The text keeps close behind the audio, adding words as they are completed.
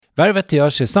Värvet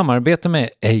görs i samarbete med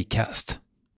Acast.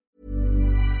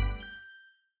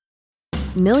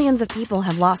 Millions of people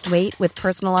have lost weight with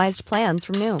personalized plans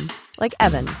from Noom. Like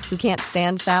Evan, who can't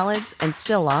stand salads and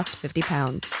still lost 50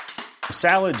 pounds.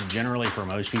 Salads generally for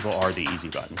most people are the easy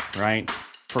button, right?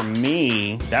 For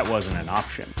me, that wasn't an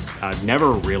option. I never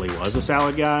really was a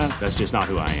salad guy. That's just not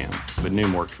who I am. But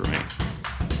Noom worked for me.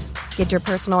 Get your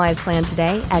personalized plan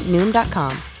today at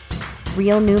Noom.com.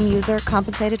 Real Noom user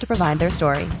compensated to provide their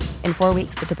story. In 4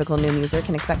 weeks, the typical Noom user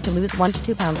can expect to lose 1 to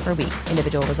 2 pounds per week.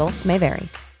 Individual results may vary.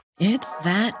 It's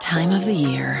that time of the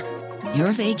year.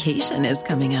 Your vacation is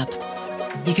coming up.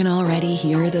 You can already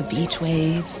hear the beach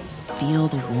waves, feel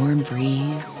the warm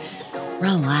breeze,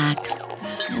 relax,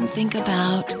 and think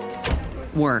about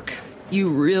work. You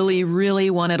really, really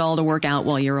want it all to work out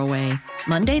while you're away.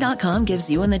 Monday.com gives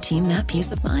you and the team that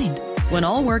peace of mind. When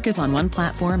all work is on one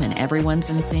platform and everyone's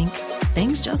in sync,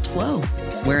 things just flow.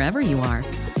 Wherever you are,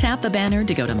 tap the banner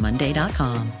to go to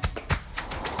Monday.com.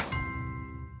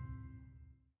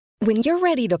 When you're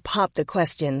ready to pop the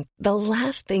question, the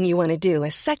last thing you want to do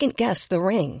is second-guess the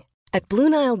ring. At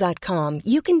BlueNile.com,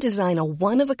 you can design a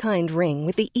one-of-a-kind ring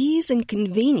with the ease and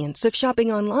convenience of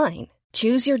shopping online.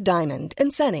 Choose your diamond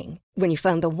and setting. When you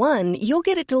find the one, you'll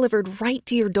get it delivered right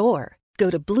to your door. Go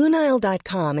to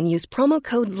BlueNile.com and use promo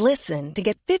code LISTEN to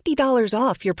get $50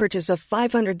 off your purchase of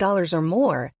 $500 or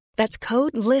more. That's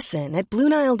code LISTEN at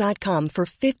BlueNile.com for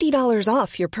 $50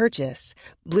 off your purchase.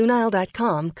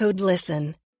 BlueNile.com, code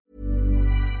LISTEN.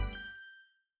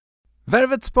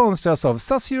 Värvet sponsras av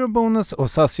SAS Eurobonus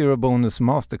och SAS Eurobonus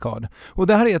Mastercard. Och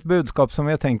det här är ett budskap som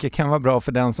jag tänker kan vara bra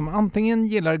för den som antingen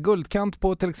gillar guldkant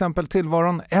på till exempel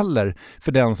tillvaron eller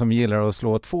för den som gillar att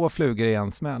slå 2 flugor i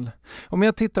en smäll. Om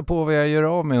jag tittar på vad jag gör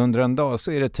av med under en dag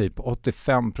så är det typ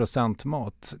 85%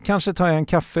 mat. Kanske tar jag en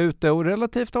kaffe ute och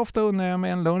relativt ofta unnar jag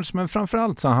mig en lunch, men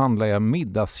framförallt så handlar jag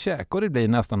middagskäk och det blir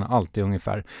nästan alltid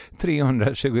ungefär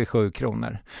 327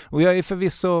 kronor. Och jag är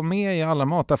förvisso med i alla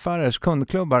mataffärers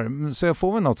kundklubbar så jag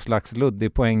får väl något slags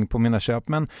luddig poäng på mina köp,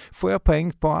 men får jag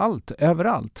poäng på allt,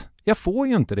 överallt? Jag får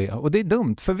ju inte det och det är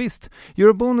dumt, för visst,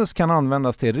 Eurobonus kan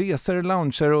användas till resor,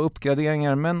 lounger och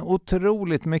uppgraderingar, men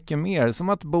otroligt mycket mer, som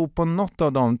att bo på något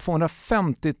av de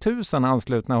 250 000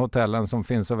 anslutna hotellen som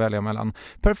finns att välja mellan.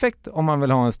 Perfekt om man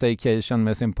vill ha en staycation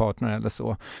med sin partner eller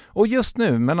så. Och just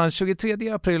nu, mellan 23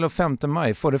 april och 5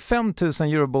 maj, får du 5 000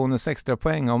 Eurobonus extra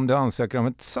poäng om du ansöker om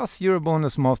ett SAS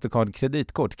Eurobonus Mastercard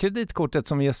kreditkort. Kreditkortet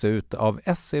som ges ut av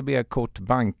SEB Kort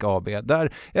Bank AB,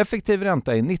 där effektiv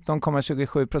ränta är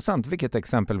 19,27%. Vilket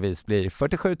exempelvis blir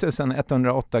 47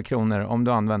 108 kronor om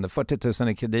du använder 40 000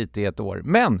 i kredit i ett år.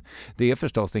 Men det är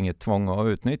förstås inget tvång att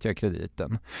utnyttja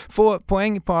krediten. Få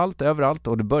poäng på allt överallt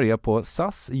och du börjar på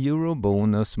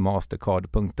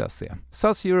saseurobonusmastercard.se.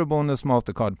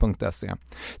 saseurobonusmastercard.se.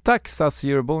 Tack SAS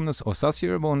Eurobonus och SAS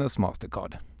Eurobonus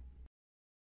Mastercard.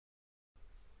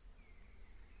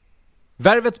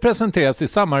 Värvet presenteras i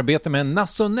samarbete med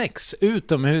Nasonex,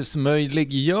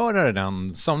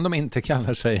 utomhusmöjliggöraren, som de inte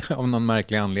kallar sig av någon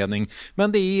märklig anledning.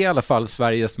 Men det är i alla fall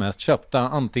Sveriges mest köpta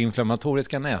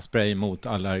antiinflammatoriska nässpray mot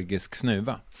allergisk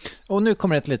snuva. Och nu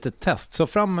kommer ett litet test, så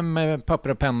fram med papper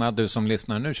och penna du som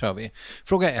lyssnar, nu kör vi.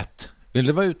 Fråga 1. Vill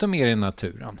du vara ute mer i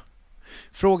naturen?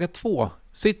 Fråga 2.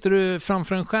 Sitter du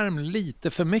framför en skärm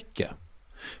lite för mycket?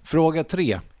 Fråga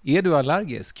 3. Är du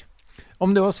allergisk?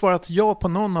 Om du har svarat ja på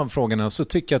någon av frågorna så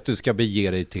tycker jag att du ska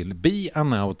bege dig till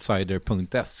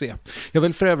beanoutsider.se. Jag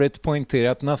vill för övrigt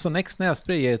poängtera att Nasonex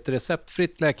nässpray är ett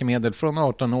receptfritt läkemedel från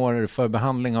 18 år för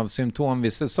behandling av symptom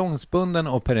vid säsongsbunden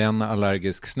och perenn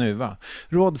allergisk snuva.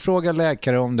 Rådfråga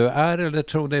läkare om du är eller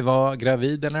tror dig vara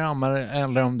gravid eller ammar,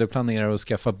 eller om du planerar att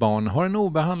skaffa barn, har en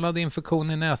obehandlad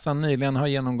infektion i näsan, nyligen har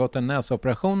genomgått en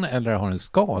näsoperation eller har en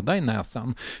skada i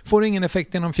näsan. Får ingen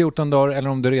effekt inom 14 dagar eller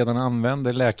om du redan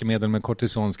använder läkemedel med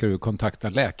kortison ska du kontakta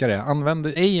läkare. Använd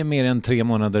ej mer än 3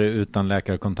 månader utan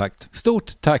läkarkontakt.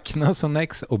 Stort tack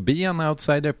Nasonex och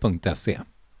beanoutsider.se.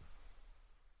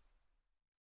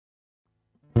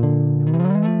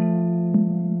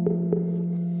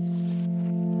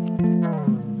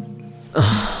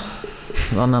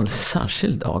 Det var en alldeles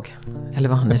särskild dag. Eller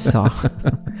vad han nu sa.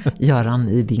 Göran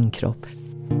i din kropp.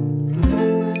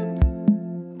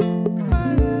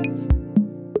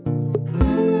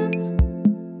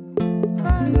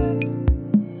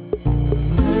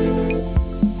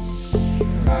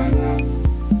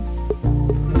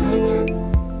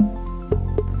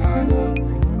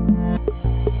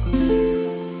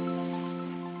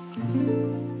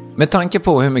 Med tanke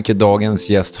på hur mycket dagens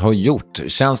gäst har gjort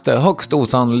känns det högst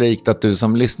osannolikt att du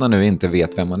som lyssnar nu inte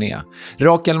vet vem hon är.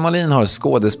 Rakel Molin har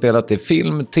skådespelat i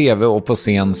film, tv och på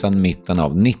scen sedan mitten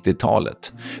av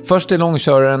 90-talet. Först i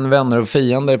långköraren Vänner och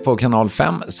fiender på Kanal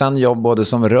 5, sen jobb både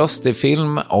som röst i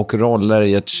film och roller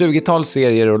i ett 20-tal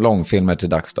serier och långfilmer till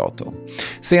dags dato.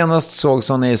 Senast sågs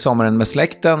hon i Sommaren med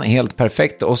släkten, Helt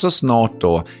perfekt och så snart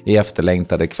då i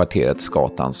efterlängtade Kvarteret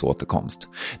Skatans återkomst.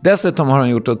 Dessutom har hon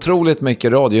gjort otroligt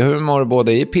mycket radiohumor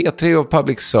både i P3 och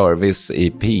public service i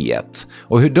P1.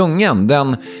 Och hur Dungen,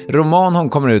 den roman hon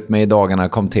kommer ut med i dagarna,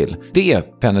 kom till,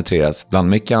 det penetreras bland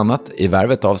mycket annat i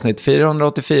Värvet avsnitt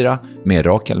 484 med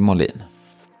Rakel Molin.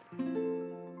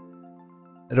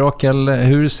 Rakel,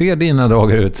 hur ser dina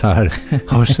dagar ut så här?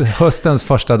 Höstens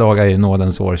första dagar i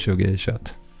nådens år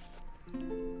 2021.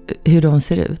 Hur de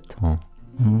ser ut? Ja.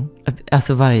 Mm.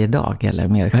 Alltså varje dag eller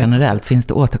mer generellt finns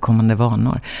det återkommande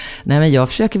vanor. Nej, men jag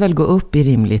försöker väl gå upp i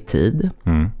rimlig tid.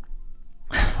 Mm.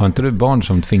 Har inte du barn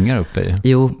som tvingar upp dig?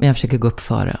 Jo, men jag försöker gå upp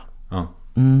före. Ja.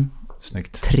 Mm.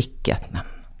 Snyggt. Tricket, men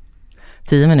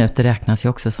 10 minuter räknas ju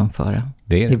också som före.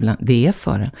 Det är det. Ibland, det är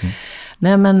före. Mm.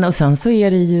 Nej, men och sen så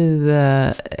är det ju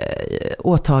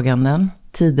åtaganden,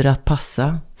 tider att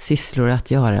passa, sysslor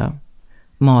att göra,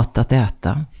 mat att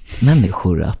äta,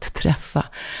 människor att träffa.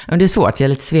 Men det är svårt, jag är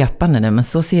lite svepande nu, men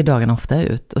så ser dagen ofta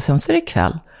ut. Och sen så är det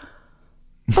kväll.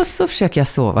 Och så försöker jag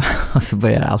sova och så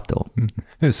börjar allt om. Mm.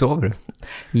 Hur sover du?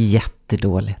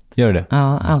 Jättedåligt. Gör det?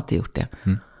 Ja, alltid gjort det.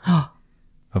 Mm. Ja.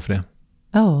 Varför det?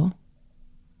 Ja.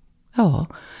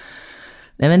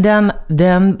 Nej,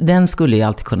 men den skulle ju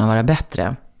alltid kunna vara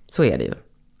bättre. Så är det ju.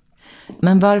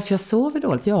 Men varför jag sover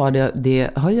dåligt? Ja, det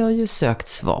har jag ju sökt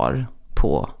svar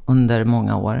på under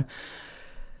många år.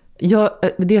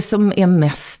 Det som är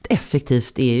mest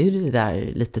effektivt är ju det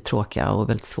där lite tråkiga och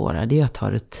väldigt svåra. Det är att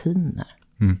ha rutiner.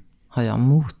 Mm. Har jag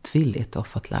motvilligt och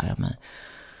fått lära mig.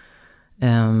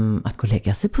 Att gå och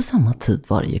lägga sig på samma tid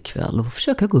varje kväll och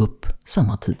försöka gå upp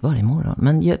samma tid varje morgon.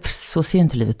 Men så ser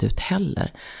inte livet ut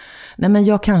heller. Nej, men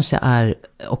jag kanske är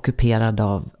ockuperad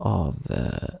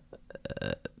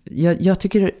jag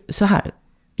tycker så här.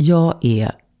 Jag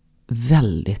är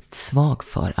väldigt svag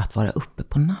för att vara uppe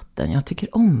på natten. Jag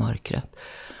tycker om mörkret.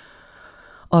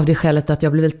 Av det skälet att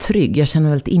jag blir väldigt trygg. Jag känner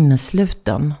mig väldigt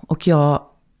innesluten. Och jag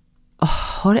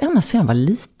har ända sedan jag var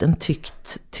liten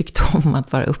tyckt om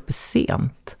att vara uppe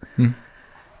sent. Mm.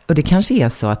 Och det kanske är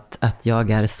så att jag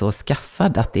är så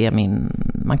skaffad att det är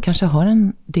man kanske har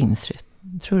en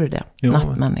dygnsrytm. Tror du det? Jo.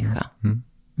 Nattmänniska. Mm.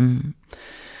 Mm.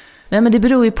 Nej, men det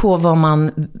beror ju på vad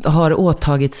man har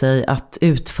åtagit sig att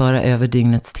utföra över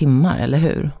dygnets timmar, eller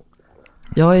hur?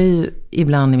 Jag har ju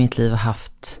ibland i mitt liv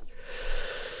haft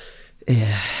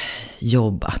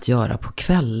jobb att göra på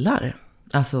kvällar.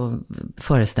 Alltså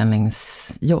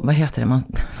föreställningsjobb, vad heter det?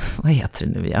 Vad heter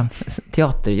det nu igen?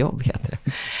 Teaterjobb heter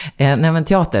det. Nej, men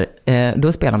teater,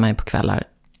 då spelar man ju på kvällar.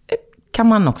 Kan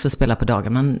man också spela på dagar,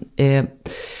 men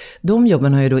de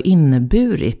jobben har ju då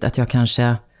inneburit att jag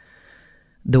kanske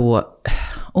då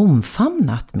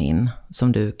omfamnat min,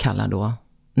 som du kallar då,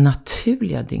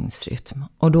 naturliga dygnsrytm.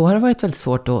 Och då har det varit väldigt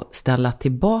svårt att ställa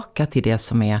tillbaka till det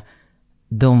som är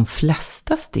de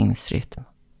flestas dygnsrytm.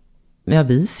 Ja,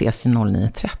 vi ses ju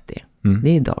 09.30. Mm. Det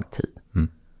är dagtid. Mm.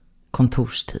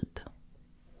 Kontorstid.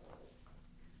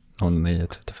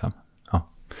 09.35. Ja.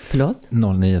 Förlåt?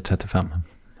 09.35.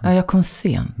 Ja, jag kom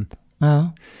sent.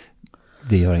 Ja.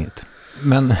 Det gör inget.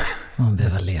 Men man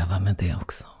behöver leva med det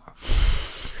också.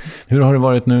 Hur har det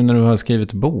varit nu när du har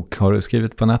skrivit bok? Har du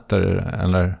skrivit på nätter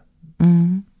eller?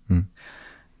 Mm. Mm.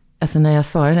 Alltså när jag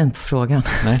svarade inte på frågan.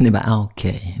 Nej. Det bara,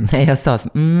 okej. Nej, jag sa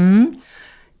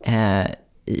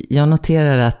jag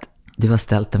noterar att du har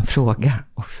ställt en fråga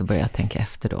och så började jag tänka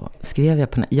efter då. Skrev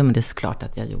jag på ja, men det är såklart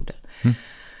att jag gjorde.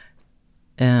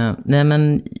 Nej,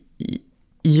 men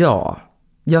ja.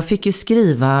 Jag fick ju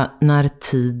skriva när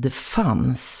tid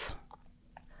fanns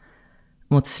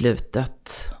mot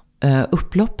slutet.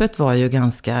 Upploppet var ju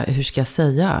ganska, hur ska jag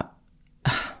säga,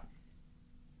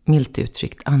 milt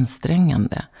uttryckt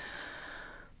ansträngande.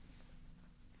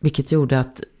 Vilket gjorde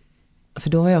att, för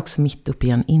då var jag också mitt uppe i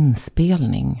en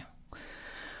inspelning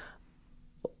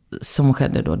som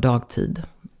skedde då dagtid,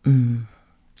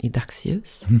 i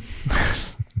dagsljus.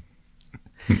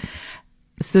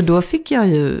 Så då fick jag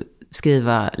ju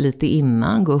skriva lite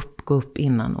innan, gå upp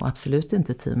innan, och absolut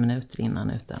inte 10 minuter innan,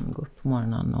 utan gå upp på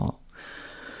morgonen.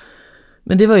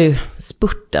 Men det var ju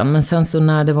spurten. Men sen så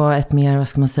när det var ett mer, vad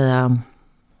ska man säga,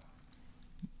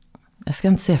 jag ska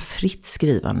inte säga fritt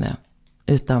skrivande,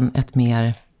 utan ett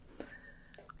mer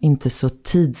inte så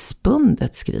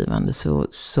tidsbundet skrivande,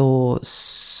 så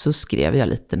skrev jag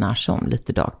lite när som,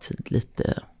 lite dagtid,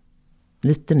 lite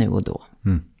lite nu och då.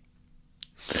 Mm.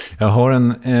 Jag har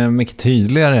en mycket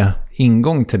tydligare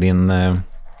ingång till din...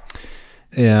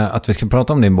 att vi ska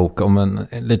prata om din bok om en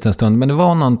liten stund. Men det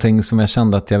var någonting som jag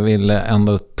kände att jag ville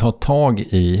ändå ta tag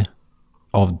i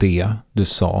av det du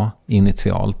sa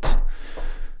initialt.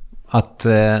 Att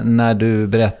när du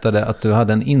berättade att du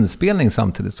hade en inspelning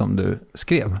samtidigt som du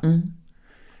skrev. Mm.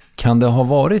 Kan det ha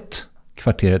varit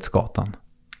Kvarterets Gatan?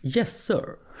 Yes sir.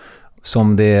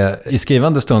 Som det i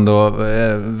skrivande stund då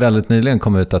väldigt nyligen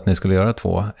kom ut att ni skulle göra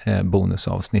 2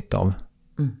 bonusavsnitt av.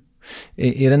 Mm.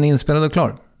 Är den inspelad och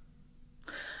klar?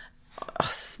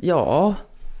 Ja.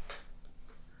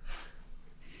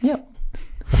 Ja.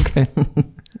 Okej.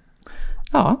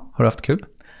 Ja. Har du haft kul?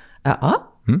 Ja.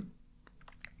 Mm.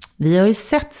 Vi har ju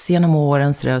setts genom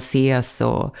åren så där, och ses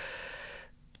och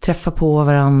träffa på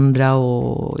varandra,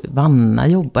 och Vanna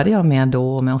jobbade jag med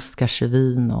då med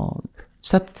Oscarsrevyn, och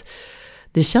så att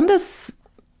det kändes,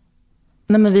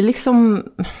 nej men vi liksom,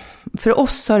 för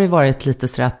oss har det varit lite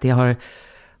så att det har,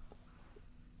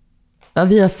 ja,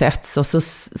 vi har setts och så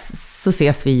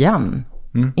ses vi igen.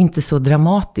 Mm. Inte så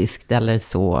dramatiskt eller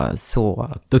så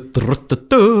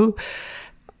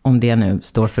om det nu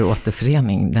står för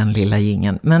återförening, den lilla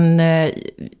jingeln. Men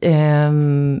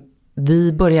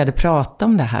vi började prata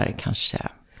om det här kanske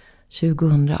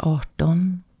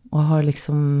 2018 och har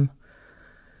liksom...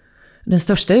 Den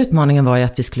största utmaningen var ju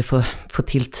att vi skulle få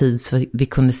till tid så vi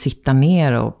kunde sitta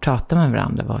ner och prata med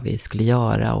varandra vad vi skulle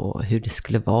göra och hur det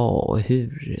skulle vara och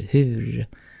hur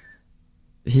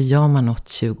gör man något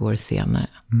 20 år senare.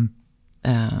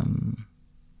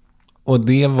 Och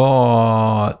det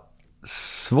var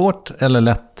svårt eller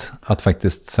lätt att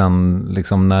faktiskt sen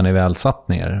liksom när ni väl satt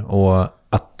ner och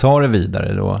att ta det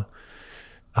vidare då,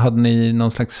 hade ni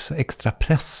någon slags extra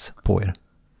press på er?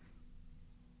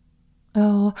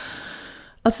 Ja,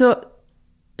 alltså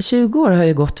 20 år har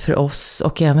ju gått för oss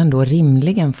och även då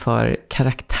rimligen för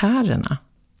karaktärerna.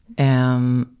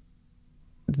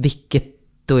 Vilket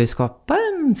då ju skapar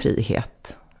en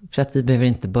frihet. För att vi behöver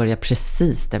inte börja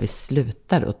precis där vi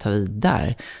slutar och ta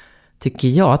vidare. Tyckte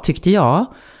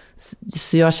jag.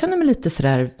 Så jag känner mig lite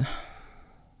sådär...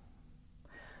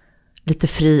 Lite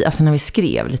fri, alltså när vi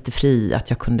skrev, lite fri. Att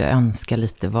jag kunde önska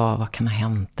lite, vad kan ha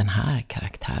hänt den här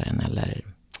karaktären eller...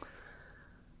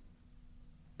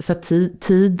 Så att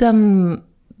tiden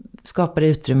skapar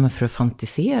utrymme för att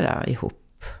fantisera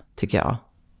ihop, tycker jag.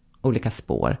 Olika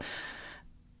spår.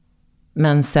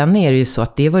 Men sen är det ju så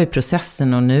att det var ju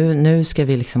processen och nu ska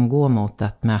vi liksom gå mot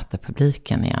att möta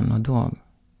publiken igen. Och då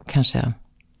kanske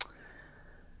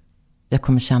jag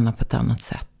kommer känna på ett annat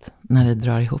sätt när det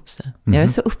drar ihop sig. Mm-hmm. Jag är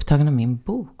så upptagen av min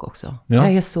bok också. Ja.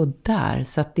 Jag är så där.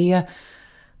 Så att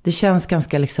det känns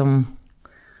ganska liksom...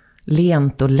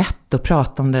 lent och lätt att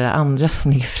prata om det där andra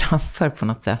som ligger framför på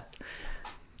något sätt.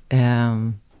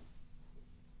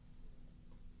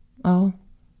 Ja.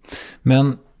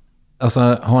 Men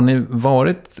alltså, har ni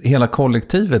varit hela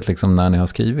kollektivet liksom när ni har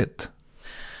skrivit?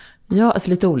 Ja, alltså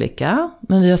lite olika.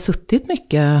 Men vi har suttit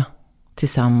mycket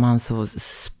tillsammans och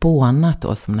spånat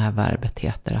då, som det här verbet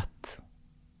heter, att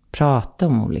prata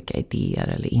om olika idéer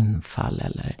eller infall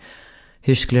eller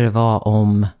hur skulle det vara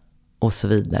om och så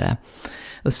vidare.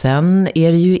 Och sen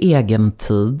är det ju egen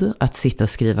tid att sitta och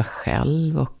skriva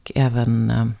själv och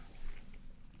även...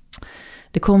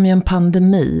 Det kom ju en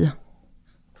pandemi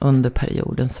under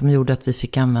perioden som gjorde att vi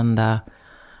fick använda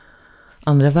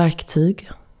andra verktyg.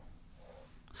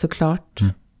 Såklart.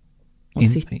 Mm. Och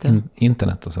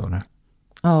internet och så där.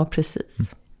 Ja,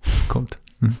 precis. Coolt.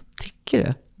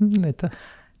 Tycker du? Lite.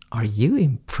 Are you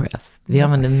impressed? Vi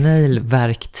använder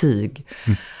mejlverktyg.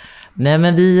 Nej,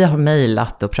 men vi har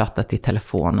mejlat och pratat i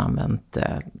telefon, använt,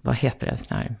 vad heter det,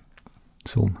 sån här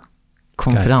Zoom.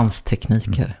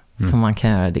 Konferenstekniker som man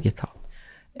kan göra digitalt.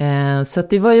 Så att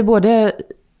det var ju både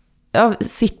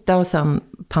sitta och sen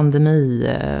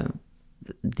pandemi,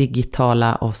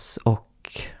 digitala oss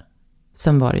och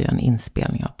sen var det ju en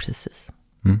inspelning av precis.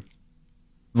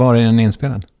 Var är den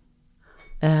inspelad?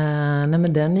 Nej,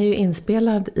 men den är ju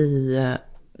inspelad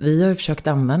vi har ju försökt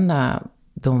använda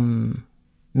de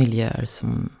miljöer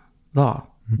som var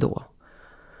då.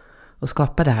 Och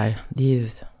skapa det här, det är ju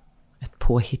ett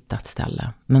påhittat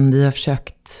ställe. Men vi har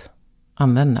försökt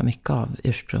använda mycket av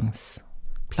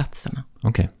ursprungsplatserna.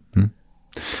 Okej.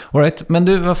 All right. Men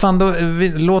du, vad fan då,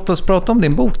 låt oss prata om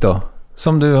din bok då.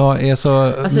 Som du är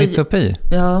så mitt uppe i.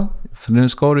 Ja. För nu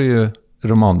ska du ju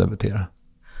romandebutera.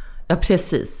 Ja,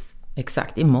 precis.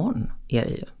 Exakt. Imorgon är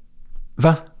det ju.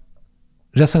 Va?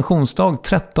 Recensionsdag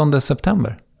 13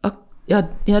 september. Ja,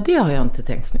 det har jag inte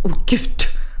tänkt. Gud,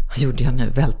 vad gjorde jag nu?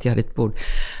 Välte jag ditt bord.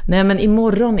 Nej, men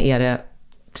imorgon är det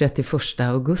 31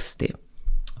 augusti.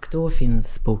 Och då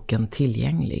finns boken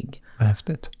tillgänglig. Vad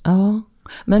häftigt. Ja,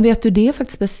 men vet du, det är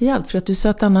faktiskt speciellt för att du sa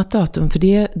ett annat datum. För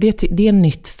det är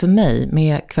nytt för mig.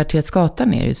 Med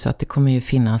Kvarteretsgatan är det ju så att det kommer ju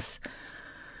finnas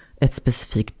ett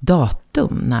specifikt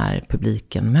datum när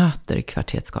publiken möter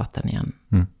Kvarteretsgatan igen.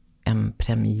 En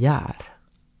premiär.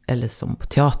 Eller som på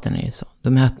teatern är det så. Då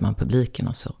möter man publiken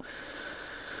och så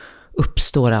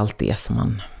uppstår allt det som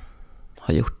man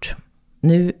har gjort.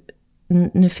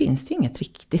 Nu finns det ju inget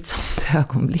riktigt sånt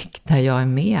ögonblick där jag är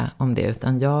med om det.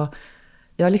 Utan jag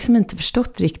har liksom inte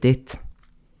förstått riktigt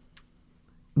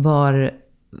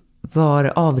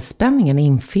var avspänningen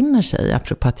infinner sig.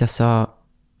 Apropå att jag sa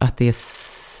att jag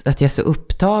är så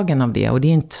upptagen av det. Och det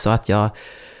är inte så att jag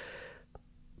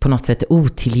på något sätt är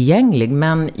otillgänglig.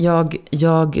 Men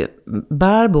jag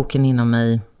bär boken inom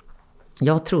mig.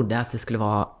 Jag trodde att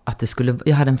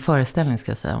jag hade en föreställning,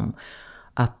 ska jag säga, om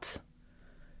att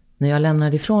när jag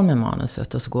lämnade ifrån mig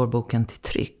manuset och så går boken till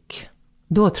tryck.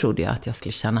 Då trodde jag att jag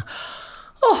skulle känna,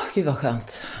 gud vad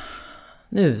skönt.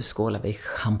 Nu skålar vi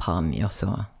champagne och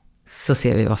så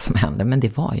ser vi vad som händer. Men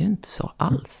det var ju inte så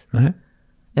alls. Nej.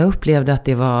 Jag upplevde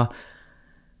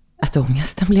att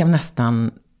ångesten blev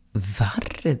nästan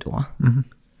värre då. Mm.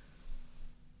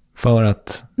 För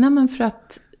att? Nej, men för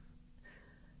att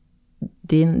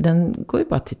den går ju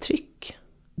bara till tryck.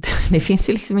 Det finns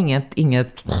ju liksom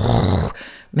inget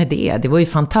med det. Det var ju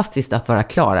fantastiskt att vara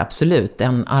klar, absolut.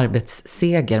 En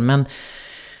arbetsseger, men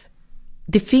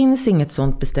det finns inget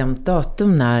sånt bestämt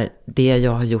datum när det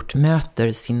jag har gjort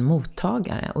möter sin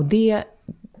mottagare. Och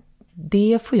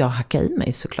det får jag hacka i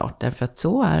mig såklart, därför att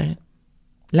så är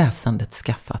läsandet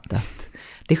skaffat. Att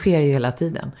det sker ju hela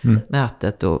tiden,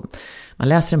 mötet, och man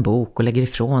läser en bok och lägger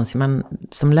ifrån sig. Men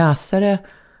som läsare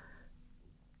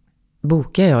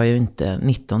bokar jag ju inte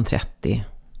 1930.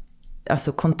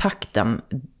 Alltså kontakten,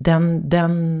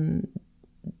 den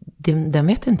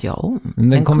vet inte jag om.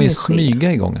 Den kommer ju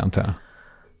smyga igång, antar jag.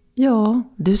 Ja,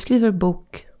 du skriver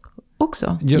bok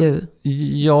också.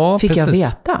 Ja, Fick precis. jag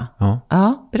veta?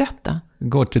 Ja, berätta.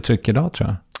 Går till tryck idag, tror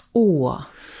jag.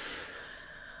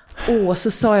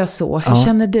 Så sa jag så. Hur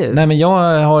känner du? Nej, men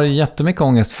jag har jättemycket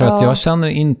ångest för att jag känner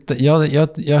inte...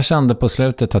 Jag kände på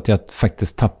slutet att jag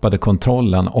faktiskt tappade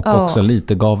kontrollen och också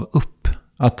lite gav upp.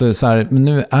 Att så här,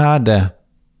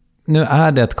 nu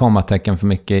är det ett kommatecken för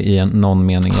mycket i någon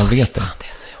mening, jag vet det. Det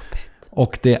är så jobbigt.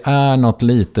 Och det är något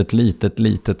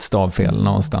litet stavfel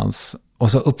någonstans.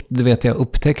 Och så jag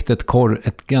upptäckte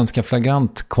ett ganska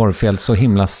flagrant korrfel så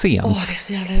himla sent. Det är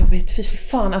så jävla jobbigt. Fy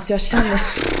fan, alltså jag känner...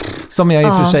 Som jag i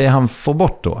och för sig hann få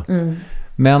bort då.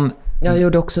 Men... Jag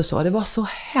gjorde också så. Det var så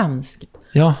hemskt.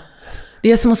 Ja.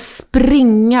 Det är som att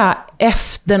springa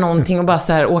efter någonting och bara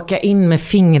så här åka in med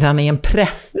fingrarna i en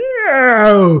press.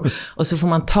 Och så får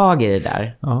man tag i det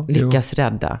där. Lyckas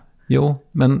rädda. Jo,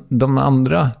 men de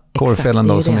andra korfelen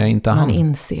då som jag inte hann. Man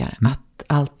inser att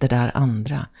allt det där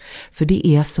andra. För det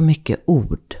är så mycket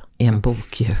ord i en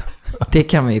bok ju. Det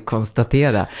kan man ju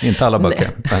konstatera. Inte alla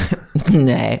böcker. Men...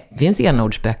 Nej, det finns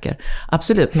enordsböcker.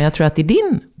 Absolut, men jag tror att i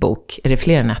din bok är det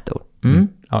fler än ett ord.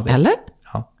 Ja, eller?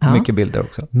 Ja, mycket bilder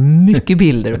också. Mycket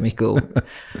bilder och mycket ord.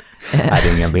 Nej, det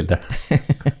är inga bilder.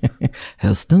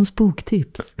 Höstens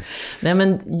boktips. Nej,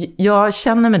 men jag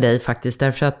känner med dig faktiskt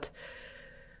därför att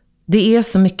det är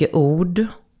så mycket ord.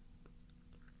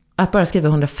 Att bara skriva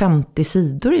 150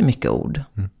 sidor är mycket ord.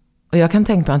 Och jag kan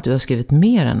tänka på att du har skrivit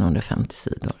mer än 150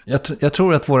 sidor. Jag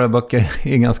tror att våra böcker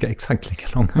är ganska exakt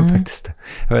lika långa faktiskt.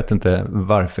 Jag vet inte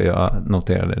varför jag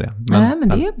noterade det. Men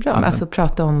det är bra. Alltså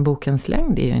prata om bokens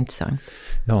längd är ju intressant.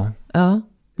 Ja.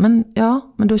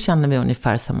 Men då känner vi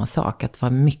ungefär samma sak. Att det var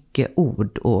mycket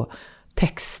ord och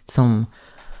text som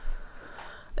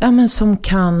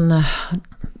kan...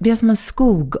 Det är som en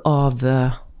skog av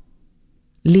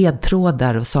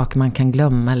ledtrådar och saker man kan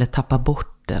glömma eller tappa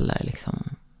bort eller liksom...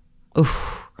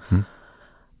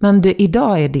 Men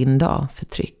idag är din dag för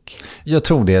tryck. Jag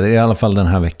tror det är i alla fall den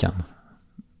här veckan.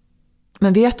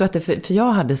 Men vet du att för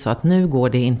jag hade så att nu går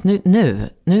det inte,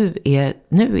 nu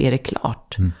är det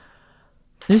klart.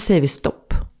 Nu säger vi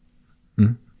stopp.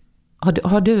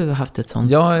 Har du haft ett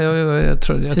sånt? Ja, jag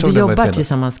tror för du jobbar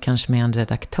tillsammans kanske med en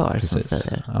redaktör. Precis, som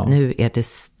säger, nu är det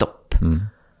stopp.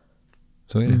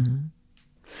 Så är det.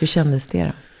 Hur kändes det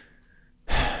då?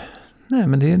 Nej,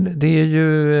 men det är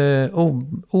ju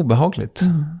obehagligt.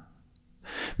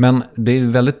 Men det är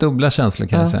väldigt dubbla känslor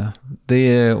kan jag säga.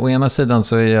 Å ena sidan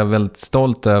så är jag väldigt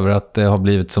stolt över att det har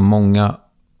blivit så många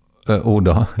ord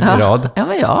i rad.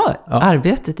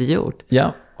 Arbetet är gjort.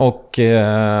 Ja, och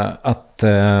att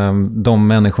de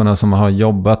människorna som har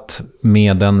jobbat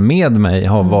med mig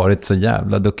har varit så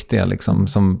jävla duktiga. Liksom,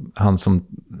 som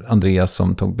Andreas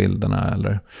som tog bilderna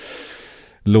eller...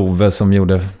 Love som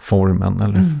gjorde formen,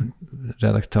 eller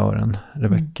redaktören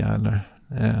Rebecca, eller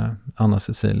Anna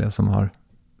Cecilia som har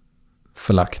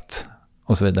förlagt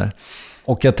och så vidare.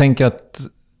 Och jag tänker att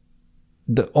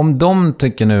om de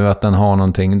tycker nu att den har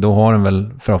någonting, då har den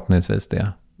väl förhoppningsvis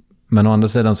det. Men å andra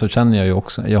sidan så känner jag ju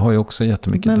också, jag har ju också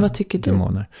jättemycket Men vad tycker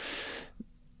demoner.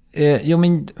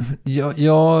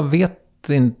 Jag vet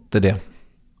inte det.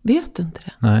 Vet du inte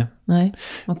det? Nej.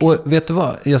 Okay. Och vet du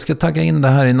vad? Jag ska tagga in det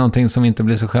här i någonting som inte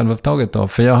blir så självupptaget då.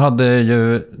 För jag hade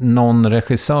ju någon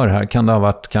regissör här, kan det ha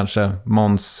varit kanske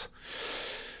Måns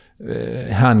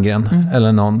Herngren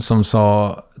eller någon som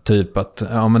sa typ att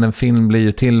men en film blir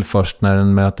ju till först när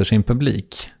den möter sin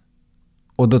publik.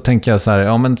 Och då tänker jag så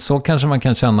här, men så kanske man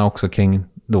kan känna också kring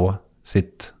då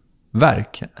sitt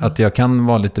verk. Att jag kan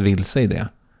vara lite vilse i det.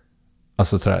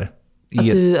 Alltså så här.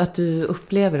 Att du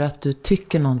upplever att du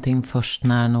tycker någonting först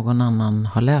när någon annan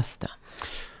har läst det.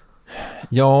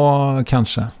 Ja,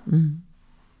 kanske.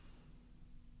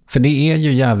 För det är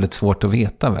ju jävligt svårt att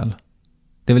veta väl.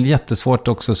 Det är väl jättesvårt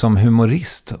också som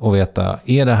humorist att veta,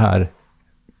 är det här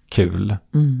kul?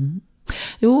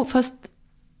 Jo, fast...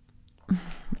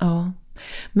 Ja.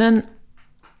 Men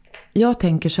jag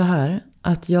tänker så här,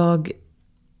 att jag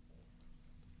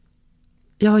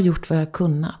har gjort vad jag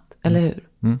kunnat, eller hur?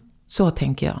 Så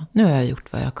tänker jag. Nu har jag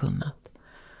gjort vad jag kunnat.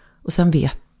 Och sen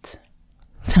vet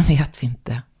vi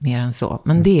inte mer än så.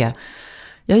 Men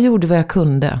jag gjorde vad jag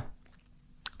kunde,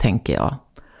 tänker jag.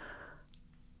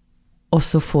 Och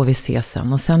så får vi se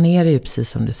sen. Och sen är det ju precis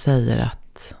som du säger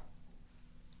att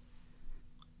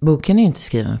boken är ju inte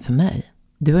skriven för mig.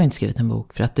 Du har ju inte skrivit en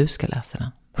bok för att du ska läsa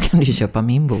den. Då kan du ju köpa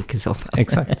min bok i så fall.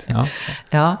 Exakt, ja.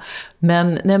 Ja,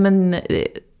 men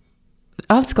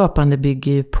allt skapande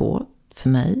bygger ju på, för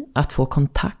mig, att få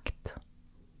kontakt.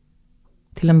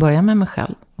 Till en början med mig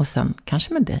själv och sen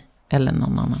kanske med dig eller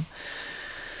någon annan.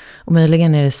 Och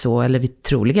möjligen är det så, eller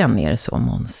troligen är det så,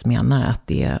 Måns menar, att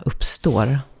det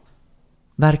uppstår.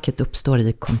 Verket uppstår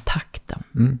i kontakten.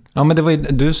 Ja, men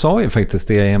du sa ju faktiskt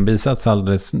det i en bisats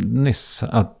alldeles nyss,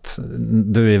 att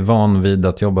du är van vid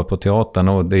att jobba på teatern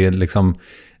och det är liksom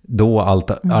då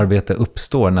allt arbete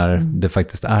uppstår när det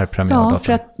faktiskt är premiärdatum. Ja,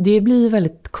 för att det blir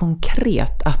väldigt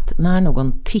konkret att när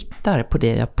någon tittar på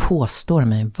det jag påstår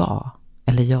mig vara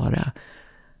eller göra,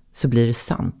 så blir det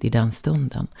sant i den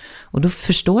stunden. Och då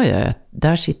förstår jag att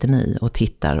där sitter ni och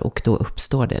tittar och då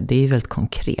uppstår det. Det är ju väldigt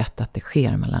konkret att det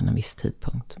sker mellan en viss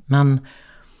tidpunkt. Men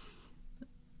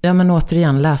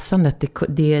återigen, läsandet,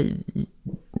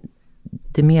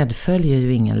 det medföljer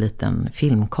ju ingen liten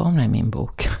filmkamera i min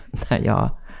bok där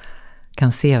jag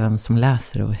kan se vem som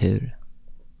läser och hur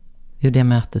det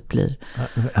mötet blir.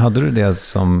 Hade du det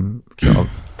som krav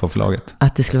på förlaget?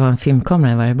 Att det skulle vara en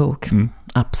filmkamera i varje bok?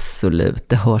 Absolut,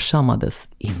 det hörsammades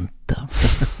inte.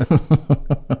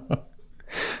 Det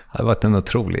hade varit en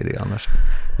otrolig idé annars.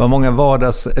 Vad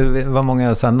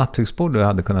många så här nattduksbord du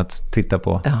hade kunnat titta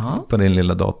på på din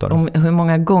lilla dator? Om hur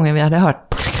många gånger vi hade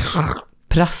hört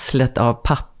prasslet av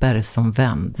papper som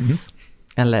vänds.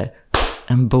 Eller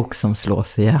en bok som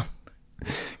slås igen.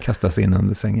 Kastas in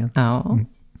under sängen. Ja.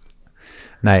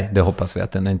 Nej, det hoppas vi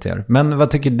att den inte gör. Men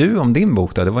vad tycker du om din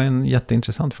bok då? Det var en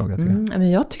jätteintressant fråga tycker jag.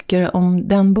 Men jag tycker om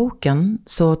den boken,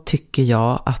 så tycker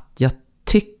jag att jag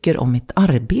tycker om mitt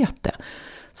arbete.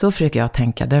 Så försöker jag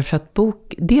tänka. Därför att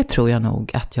det tror jag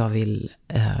nog att jag vill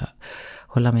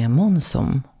hålla med Måns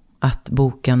om. Att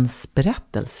bokens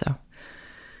berättelse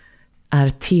är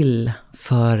till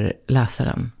för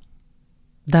läsaren.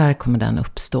 Där kommer den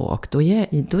uppstå och då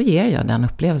ger jag den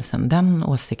upplevelsen. Den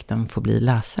åsikten får bli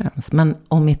läsarens. Men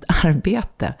om mitt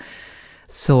arbete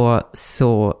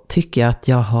så tycker jag att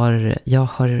jag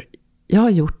har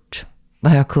gjort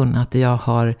vad jag kunnat. Jag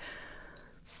har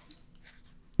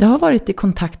varit i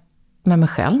kontakt med mig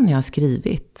själv när jag har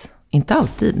skrivit. Inte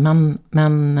alltid,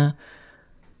 men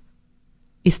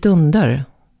i stunder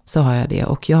så har jag det.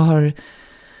 Och jag har...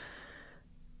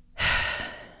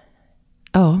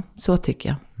 Ja, så tycker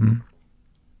jag.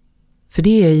 För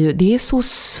det är så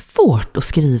svårt att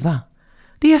skriva.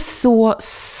 Det är så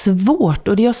svårt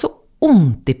och det gör så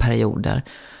ont i perioder.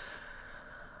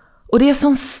 Och det är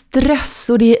sån stress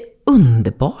och det är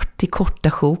underbart i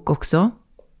korta sjok också.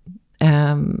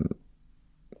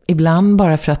 Ibland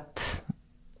bara för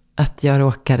att jag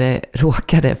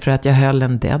råkade för att jag höll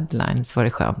en deadline, så var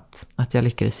det skönt att jag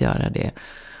lyckades göra det.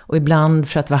 Och ibland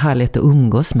för att det var härligt att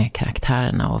umgås med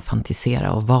karaktärerna och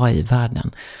fantisera och vara i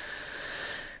världen.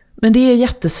 Men det är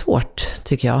jättesvårt,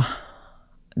 tycker jag.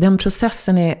 Den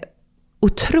processen är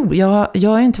otrolig.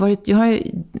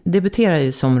 Jag debuterar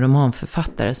ju som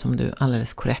romanförfattare, som du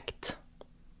alldeles korrekt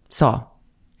sa.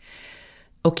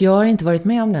 Och jag har inte varit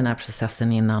med om den här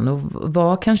processen innan. Och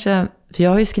var kanske, för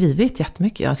jag har ju skrivit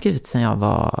jättemycket. Jag har skrivit sedan jag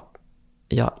var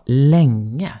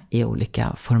länge i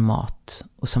olika format.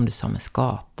 Och som du sa med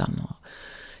Skatan. Och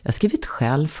jag har skrivit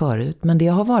själv förut. Men det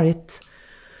har varit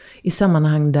i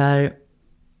sammanhang där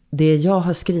det jag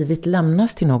har skrivit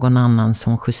lämnas till någon annan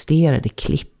som justerar, det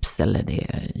klipps eller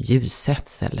det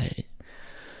ljussätts eller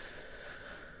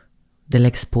det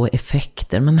läggs på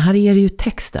effekter. Men här är det ju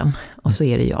texten och så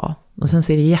är det jag. Och sen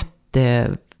så är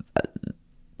det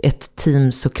ett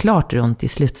team såklart runt i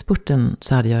slutspurten,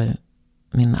 så hade jag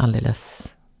min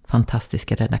alldeles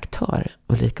fantastiska redaktör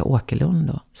Ulrika Åkerlund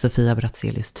och Sofia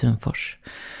Bratzelius Thunfors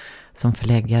som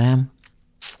förläggare.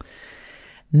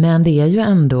 Men det är ju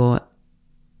ändå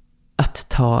att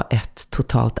ta ett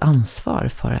totalt ansvar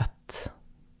för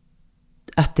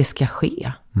att det ska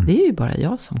ske. Det är ju bara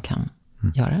jag som kan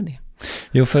göra det.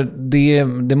 Jo, för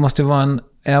det måste ju vara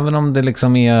även om det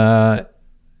liksom är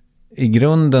i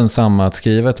grunden samma att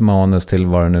skriva ett manus till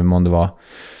vad det nu måste vara.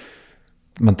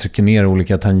 Man trycker ner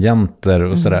olika tangenter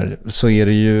och sådär. Så är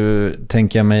det ju,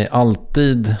 tänker jag mig,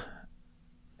 alltid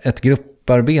ett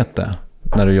grupparbete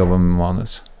när du jobbar med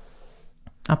manus.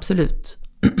 Absolut.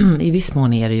 I viss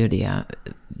mån är det ju det.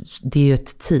 Det är ju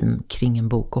ett team kring en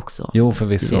bok också. Jo,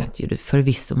 förvisso. Det vet ju du,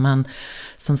 förvisso. Men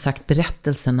som sagt,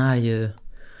 berättelsen är ju...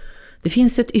 Det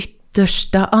finns ett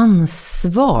yttersta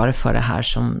ansvar för det här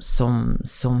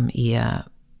som är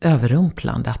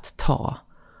överrumplande att ta.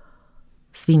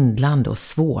 Svindlande och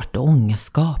svårt och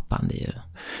ångestskapande ju.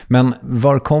 Men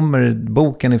var kommer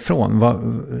boken ifrån?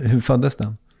 Hur föddes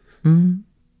den?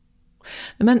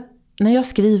 Men när jag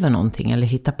skriver någonting eller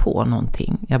hittar på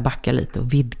någonting, jag backar lite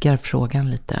och vidgar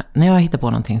frågan lite. När jag hittar på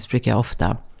någonting så brukar jag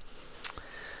ofta,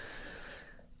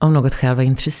 om något själv var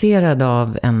intresserad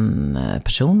av en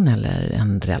person eller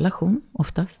en relation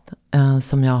oftast,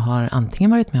 som jag har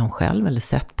antingen varit med om själv eller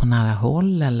sett på nära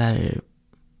håll eller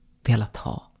velat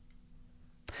ha.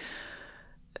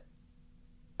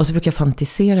 Och så brukar jag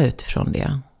fantisera utifrån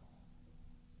det.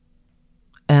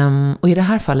 Och i det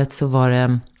här fallet så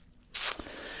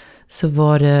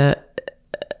var det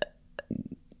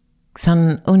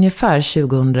sen ungefär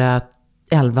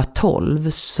 2011-12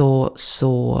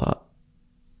 så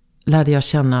lärde jag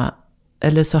känna,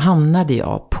 eller så hamnade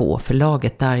jag på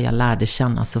förlaget där jag lärde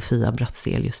känna Sofia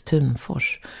Bratzelius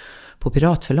Thunfors på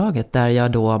Piratförlaget, där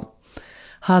jag då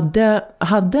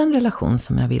hade en relation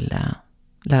som jag ville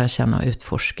lära känna och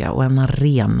utforska och en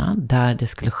arena där det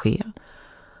skulle ske.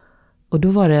 Och då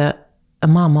var det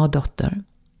en mamma och dotter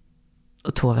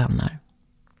och 2 vänner.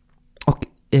 Och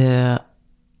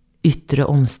yttre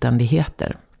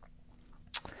omständigheter.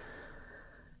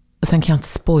 Och sen kan jag inte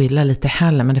spoila lite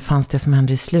heller, men det fanns det som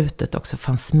hände i slutet också,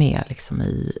 fanns med liksom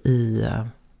i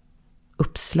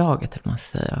uppslaget, eller man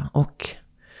säger. Och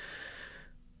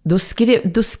då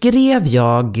skrev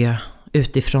jag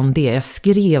utifrån det. Jag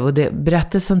skrev och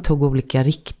berättelsen tog olika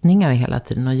riktningar hela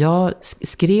tiden. Och jag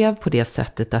skrev på det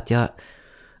sättet att jag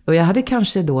hade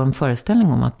kanske då en föreställning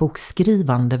om att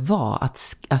bokskrivande var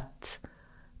att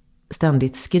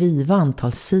ständigt skriva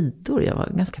antal sidor. Jag var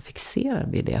ganska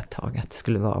fixerad vid det ett tag. Att det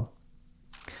skulle vara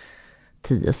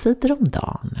 10 sidor om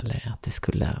dagen. Eller att det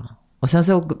skulle... Och sen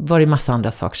så var det massa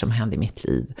andra saker som hände i mitt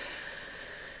liv.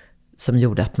 Som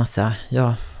gjorde att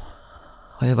jag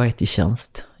har ju varit i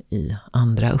tjänst i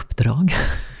andra uppdrag.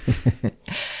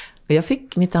 Och jag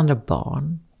fick mitt andra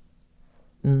barn.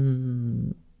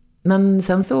 Men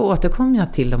sen så återkom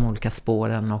jag till de olika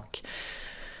spåren, och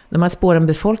de här spåren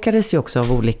befolkades ju också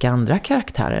av olika andra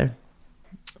karaktärer.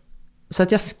 Så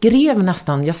att jag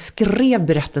skrev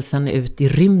berättelsen ut i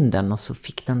rymden, och så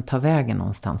fick den ta vägen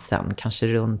någonstans sen. Kanske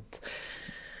runt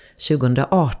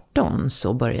 2018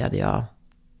 så började jag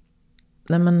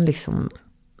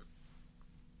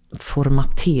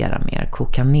formatera mer,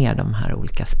 koka ner de här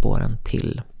olika spåren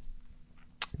till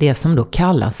det som då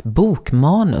kallas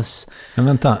bokmanus. Men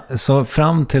vänta, så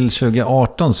fram till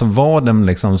 2018 så var den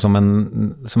liksom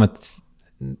som ett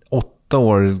 8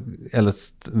 år, eller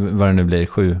vad det nu blir,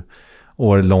 7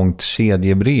 år långt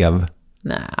kedjebrev.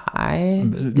 Nej.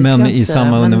 Men i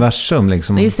samma universum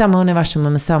liksom. Det är samma universum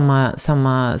med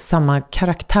samma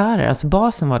karaktärer. Alltså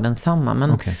basen var den samma.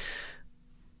 Men, okay.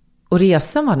 Och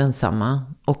resan var den samma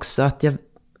också. Att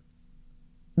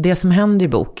det som hände i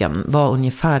boken var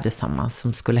ungefär detsamma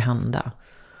som skulle hända.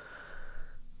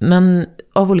 Men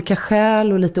av olika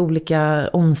skäl och lite olika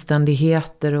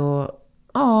omständigheter. Och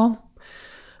ja.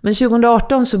 Men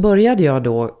 2018 så började jag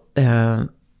då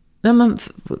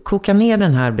koka ner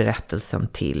den här berättelsen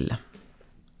till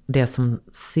det som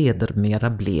sedermera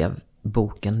blev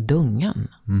boken Dungan.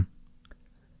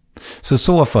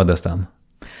 Så föddes den?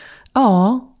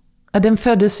 Ja, Ja, den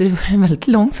föddes i en väldigt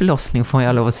lång förlossning får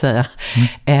jag lov att säga.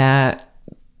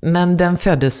 Men den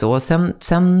föddes så.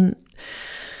 Sen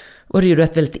var det ju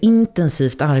ett väldigt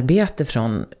intensivt arbete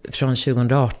från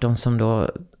 2018 som då...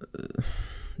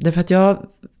 Därför att jag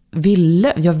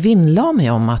vinnlade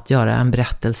mig om att göra en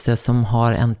berättelse som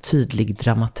har en tydlig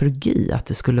dramaturgi. Att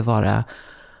det skulle vara...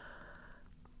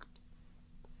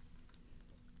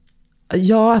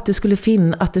 Ja, att det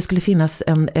skulle finnas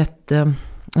en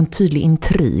tydlig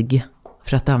intrig,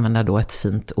 för att använda då ett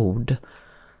fint ord.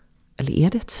 Eller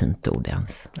är det ett fint ord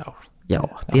ens?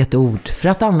 Ja, det är ett ord. För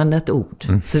att använda ett ord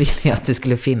så vill jag att det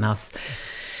skulle finnas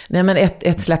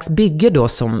ett slags bygge då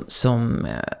som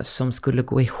skulle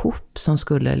gå ihop, som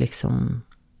skulle liksom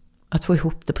att få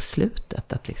ihop det på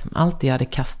slutet, att liksom allt det jag hade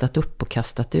kastat upp och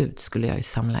kastat ut skulle jag ju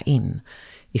samla in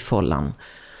i follan.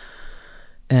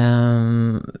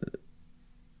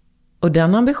 Och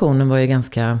den ambitionen var ju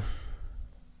ganska...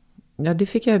 Ja, det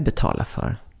fick jag ju betala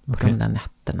för. De där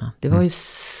nätterna. Det var ju...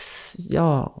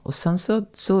 Ja, och sen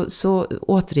så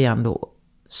återigen då...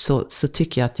 Så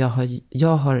tycker jag att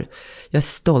jag är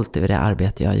stolt över det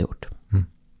arbete jag har gjort.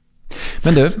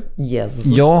 Men du, yes.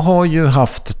 Jag har ju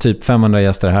haft typ 500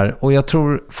 gäster här. Och jag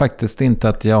tror faktiskt inte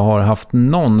att jag har haft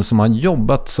någon som har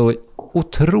jobbat så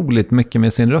otroligt mycket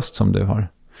med sin röst som du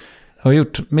har. Jag har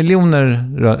gjort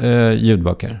miljoner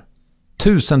ljudböcker.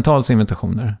 Tusentals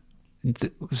invitationer.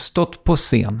 Stått på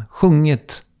scen.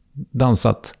 Sjungit,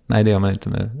 dansat. Nej, det gör man inte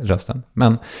med rösten.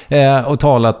 Men, och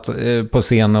talat på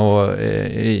scen och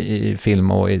i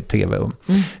film och i tv.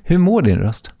 Hur mår din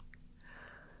röst?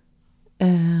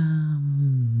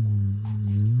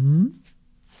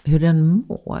 Hur den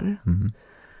mår?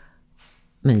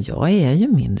 Men jag är ju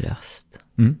min röst.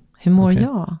 Hur mår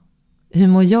jag? Hur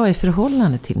mår jag i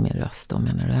förhållande till min röst då,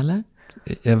 menar du, eller?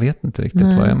 Jag vet inte riktigt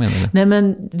vad jag menar. Nej,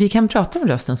 men vi kan prata om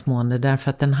röstens mående därför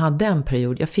att den hade en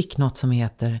period. Jag fick något som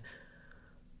heter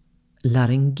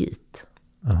laryngit.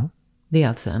 Det är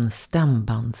alltså en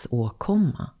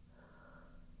stämbandsåkomma.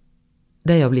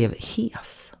 Där jag blev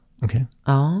hes. Okej.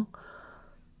 Ja.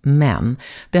 Men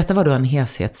detta var då en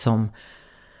heshet som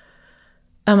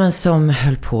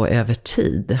höll på över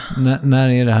tid. När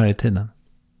är det här i tiden?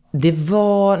 Det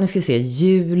var, nu ska vi se,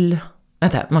 jul...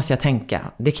 Vänta, måste jag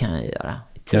tänka? Det kan jag göra.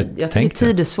 Jag tycker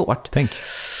tid är svårt. Tänk.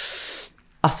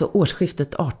 Alltså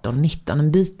årsskiftet 18-19,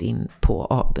 en bit in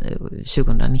på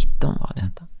 2019 var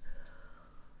detta.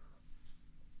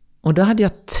 Och då hade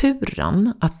jag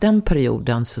turen att den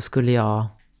perioden så skulle jag...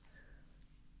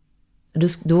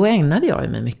 Då ägnade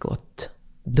jag mig mycket åt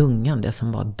dungan, det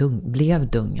som var blev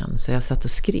dungan. Så jag satt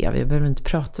och skrev, jag behövde inte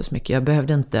prata så mycket. Jag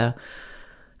behövde inte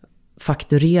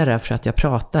fakturera för att jag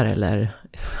pratar eller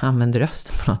använder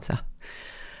rösten på något sätt.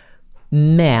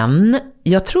 Men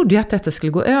jag trodde ju att detta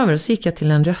skulle gå över, och så gick jag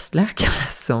till en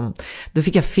röstläkare då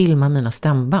fick jag filma mina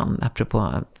stämband,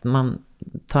 apropå man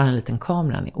tar en liten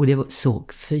kamera och det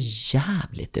såg för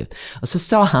jävligt ut. Och så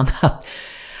sa han att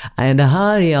det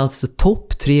här är alltså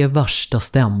topp 3 värsta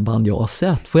stämband jag har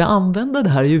sett. Får jag använda det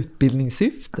här i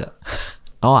utbildningssyfte?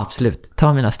 Ja, absolut.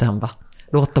 Ta mina stämband.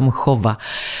 Låt dem showa.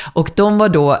 Och de var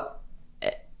då...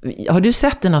 Har du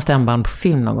sett dina stämband på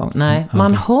film någon gång? Nej,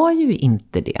 man har ju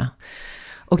inte det.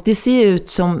 Och det ser ut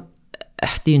som...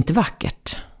 Det är ju inte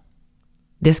vackert.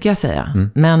 Det ska jag säga.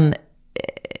 Men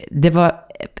det var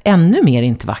ännu mer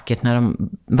inte vackert när de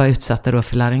var utsatta då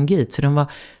för laryngit. För de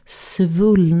var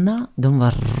svullna, de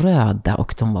var röda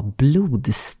och de var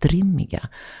blodstrimmiga.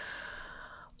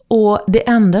 Och det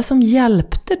enda som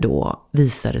hjälpte då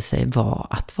visade sig var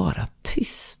att vara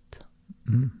tyst.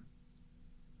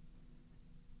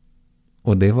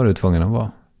 Och det var du tvungen att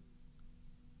vara.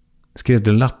 Skrev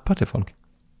du lappar till folk?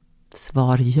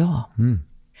 Svar ja.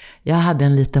 Jag hade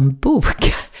en liten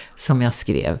bok som jag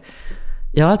skrev.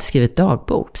 Jag har alltid skrivit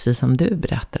dagbok, precis som du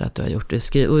berättar att du har gjort.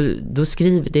 Då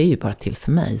skriver det är ju bara till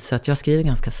för mig, så att jag skriver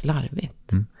ganska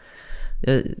slarvigt.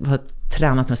 Jag har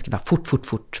tränat med att skriva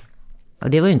fort. Och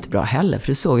det var ju inte bra heller, för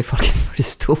det såg ju folk vad det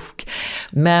stod.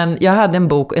 Men jag hade en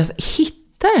bok och jag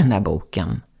hittade den där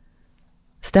boken.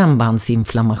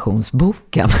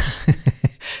 Stämbandsinflammationsboken.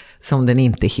 Som den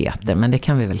inte heter, men det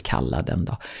kan vi väl kalla den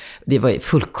då. Det var ju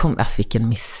fullkomligt, alltså vilken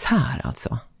misär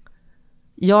alltså.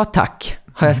 Ja tack,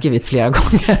 har jag skrivit flera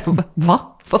gånger.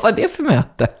 Va? Vad var det för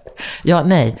möte? Ja,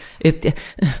 nej.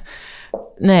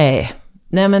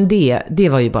 Nej, men det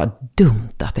var ju bara dumt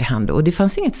att det hände. Och det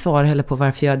fanns inget svar heller på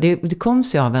varför det kom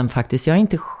sig av en faktiskt. Jag är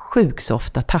inte sjuk så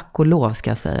ofta, tack och lov ska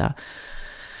jag säga.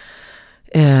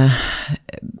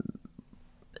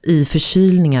 I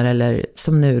förkylningar eller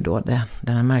som nu då,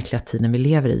 den här märkliga tiden vi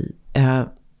lever i.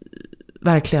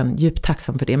 Verkligen djupt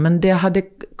tacksam för det. Men det hade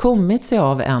kommit sig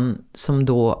av en som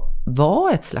då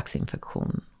var ett slags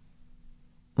infektion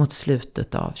mot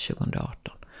slutet av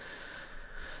 2018.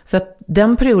 Så att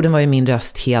den perioden var ju min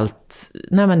röst helt...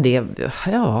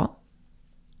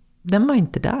 den var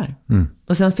inte där.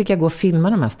 Och sen fick jag gå och filma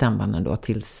de här stämbanden då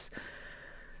tills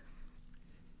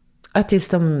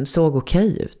de såg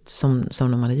okej ut som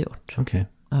de hade gjort. Okej.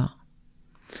 Ja.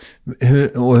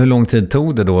 Hur lång tid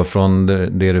tog det då från det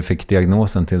du fick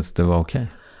diagnosen tills det var okej?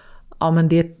 Ja, men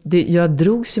jag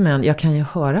drogs ju med... Jag kan ju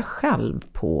höra själv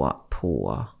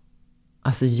på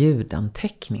alltså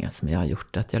ljudanteckningar som jag har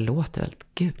gjort, att jag låter väldigt...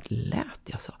 Gud, lät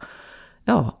jag så?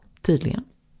 Ja, tydligen.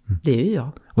 Det är ju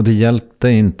jag. Och det hjälpte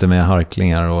inte med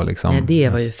harklingar och liksom... Nej, det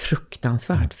var ju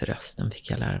fruktansvärt för rösten,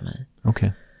 fick jag lära mig.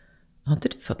 Okej. Har inte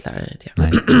du fått lära dig det?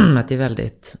 Nej. Att det är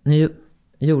väldigt... Nu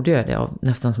gjorde jag det av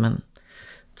nästan som en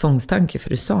tvångstanke, för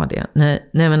du sa det. Nej,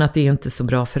 men att det är inte så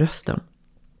bra för rösten.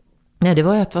 Nej, det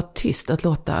var ju att vara tyst, att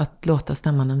låta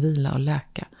stämman vila och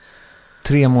läka.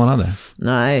 3 månader?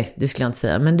 Nej, det skulle jag inte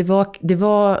säga. Men det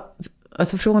var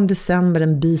alltså från december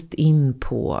en bit in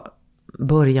på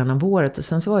början av året. Och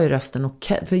sen så var ju rösten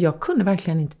okej. För jag kunde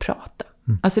verkligen inte prata.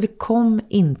 Alltså det kom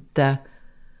inte...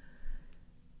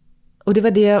 Och det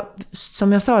var det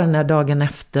som jag sa den här dagen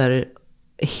efter,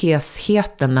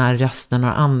 hesheten när rösten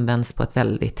har använts på ett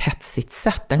väldigt hetsigt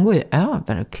sätt. Den går ju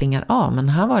över och klingar av. Men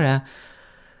här var det...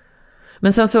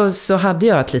 Men sen så hade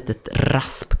jag ett litet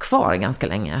rasp kvar ganska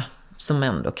länge. Som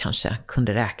ändå kanske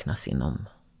kunde räknas inom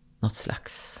något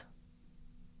slags...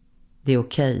 Det är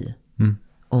okej.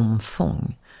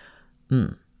 Omfång.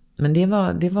 Men det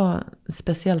var en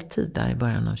speciell tid där i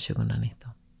början av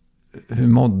 2019. Hur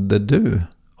mådde du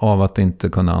av att inte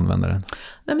kunna använda den?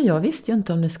 Nej, men jag visste ju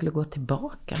inte om det skulle gå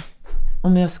tillbaka.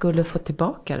 Om jag skulle få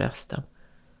tillbaka rösten.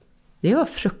 Det var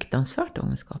fruktansvärt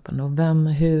ångestskapande. Och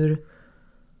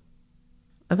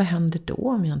vad hände då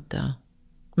om jag inte...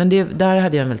 Men där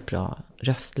hade jag en väldigt bra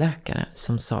röstläkare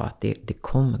som sa att det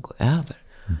kommer gå över.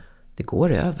 Det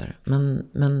går över.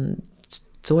 Men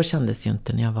så kändes ju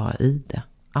inte när jag var i det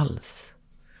alls.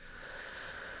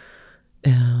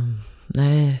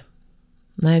 Nej,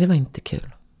 det var inte kul.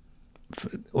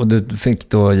 Och du fick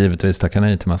då givetvis tacka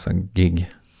nej till massa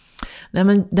gig? Nej,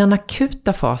 men den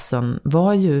akuta fasen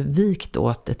var ju vikt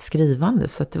åt ett skrivande.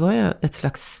 Så att det var ju ett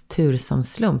slags tursam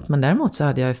slump. Men däremot så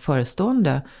hade jag ju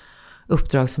förestående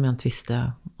uppdrag som jag inte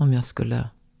visste om jag skulle...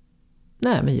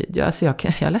 Nej, men jag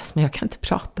är ledsen, men jag kan inte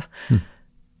prata.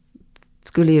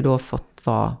 Skulle ju då fått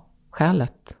vara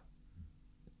skälet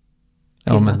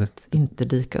till att inte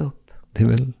dyka upp. Det är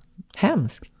väl...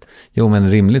 Hemskt. Jo, men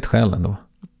rimligt skäl ändå.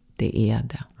 Det är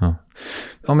det. Ja.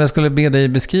 Om jag skulle be dig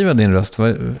beskriva din röst,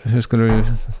 hur skulle du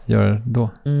göra då?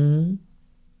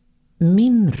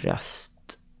 Min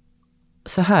röst...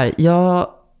 Så här, jag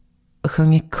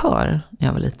sjöng i kör när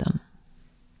jag var liten.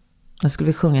 Jag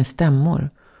skulle sjunga i stämmor.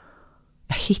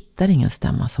 Jag hittade ingen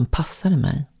stämma som passade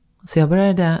mig. Så jag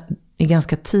började i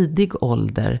ganska tidig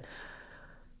ålder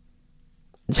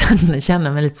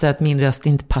känna mig lite så att min röst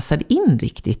inte passade in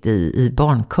riktigt i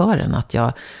barnkören. Att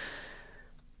jag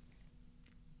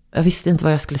visste inte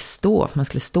var jag skulle stå. För man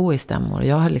skulle stå i stämmor.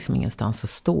 Jag hade liksom ingenstans att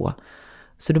stå.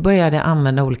 Så då började jag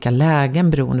använda olika lägen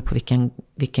beroende på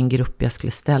vilken grupp jag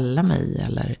skulle ställa mig i.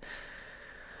 Eller...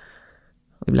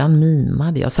 Ibland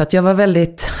mimade jag. Så att jag var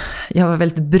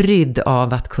väldigt brydd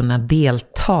av att kunna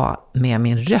delta med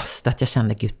min röst. Att jag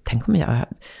kände, gud, tänk om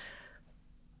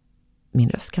min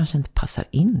röst kanske inte passar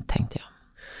in, tänkte jag.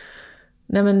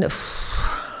 Nej, men...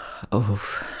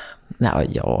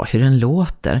 hur den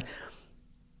låter.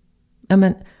 Ja,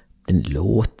 men... Den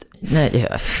låter...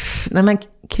 Nej, men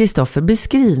Kristoffer,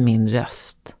 beskriv min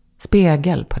röst.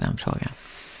 Spegel på den frågan.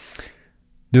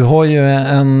 Du har ju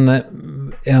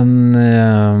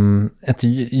ett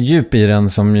djup i den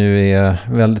som ju är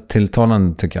väldigt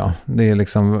tilltalande, tycker jag. Det är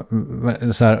liksom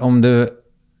så här,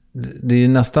 det är ju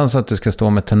nästan så att du ska stå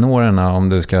med tenorerna om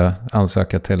du ska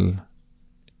ansöka till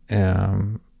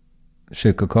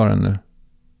kyrkokören nu.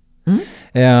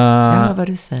 Ja, vad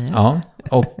du säger. Ja,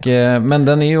 men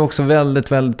den är ju också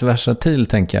väldigt, väldigt versatil,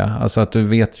 tänker jag. Alltså att du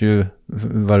vet ju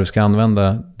vad du ska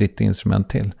använda ditt instrument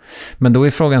till. Men då är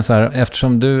frågan så här,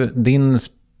 eftersom din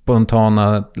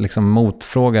spontana liksom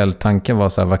motfråga eller tanke var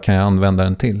så här, vad kan jag använda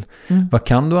den till? Vad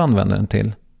kan du använda den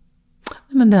till?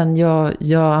 Men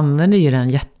jag använder ju den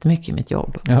jättemycket i mitt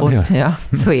jobb. Ja, och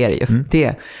så är det ju.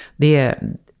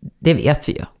 Det vet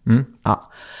vi ju.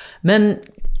 Ja. Men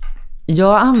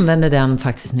jag använde den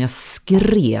faktiskt när jag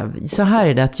skrev. Så här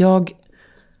är det att jag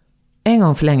en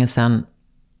gång för länge sedan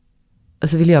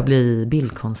så ville jag bli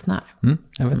bildkonstnär.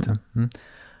 Jag vet det.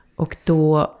 Och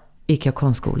då gick jag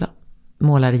konstskola.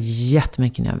 målade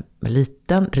jättemycket när jag var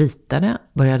liten, ritade,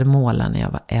 började måla när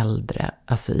jag var äldre,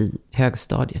 alltså i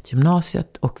högstadiet,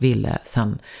 gymnasiet, och ville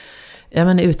sen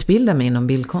utbilda mig inom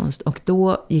bildkonst. Och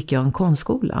då gick jag en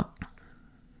konstskola.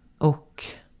 Och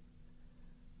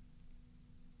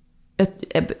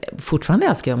fortfarande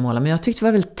älskar jag att måla, men jag tyckte det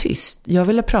var väldigt tyst. Jag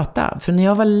ville prata, för när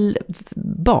jag var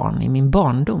barn, i min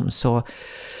barndom, så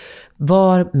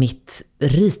var mitt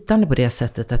ritande på det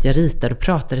sättet att jag ritade och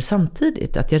pratade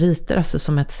samtidigt. Att jag ritade alltså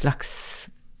som ett slags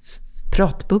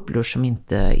pratbubblor som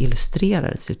inte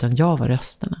illustrerades, utan jag var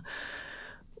rösterna.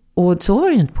 Och så var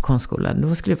det ju inte på konstskolan.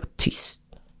 Då skulle det vara tyst.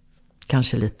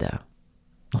 Kanske lite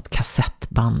något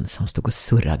kassettband som stod och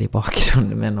surrade i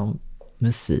bakgrunden med någon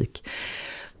musik.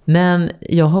 Men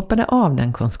jag hoppade av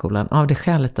den konstskolan av det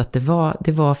skälet att det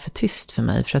var för tyst för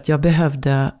mig. För att jag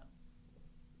behövde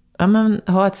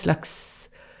ha ett slags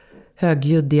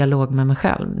högljudd dialog med mig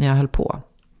själv när jag höll på.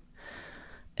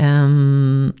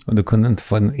 Och du kunde inte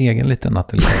få en egen liten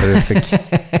ateljé där du fick...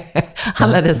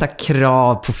 Alla dessa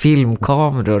krav på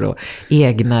filmkameror och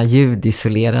egna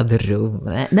ljudisolerade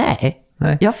rum. Nej.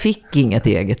 Jag fick inget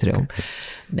eget rum.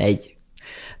 Okay.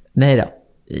 Nej då.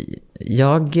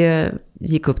 Jag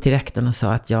gick upp till rektorn och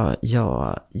sa att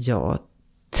jag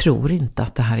tror inte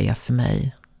att det här är för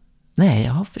mig. Nej,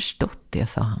 jag har förstått det,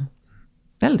 sa han.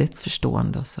 Väldigt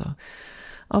förstående, och så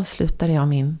avslutade jag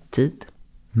min tid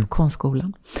på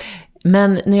konstskolan.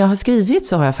 Men när jag har skrivit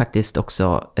så har jag faktiskt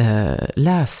också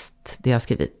läst det jag har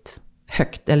skrivit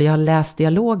högt. Eller jag har läst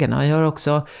dialogerna, och jag har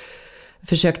också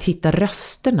försökt hitta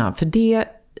rösterna. För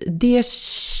det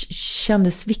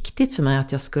kändes viktigt för mig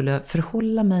att jag skulle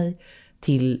förhålla mig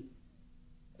till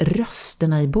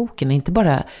rösterna i boken. Inte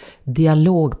bara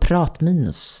dialog, prat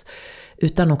minus,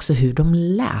 utan också hur de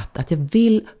lät. Att jag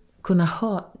vill kunna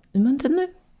höra... Men nu...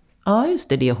 Ja, just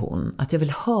det är hon. Att jag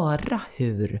vill höra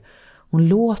hur hon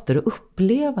låter och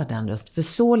uppleva den rösten. För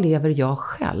så lever jag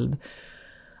själv.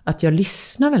 Att jag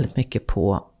lyssnar väldigt mycket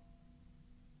på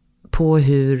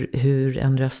hur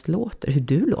en röst låter. Hur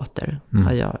du låter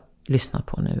har jag lyssnat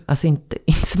på nu. Alltså inte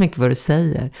så mycket vad du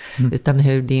säger. Utan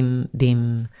hur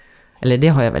din... Eller det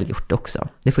har jag väl gjort också.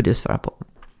 Det får du svara på.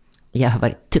 Jag har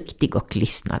varit duktig och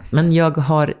lyssnat. Men jag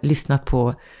har lyssnat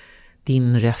på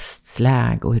din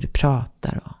röstslag och hur du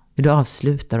pratar och hur du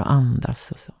avslutar och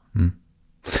andas och så.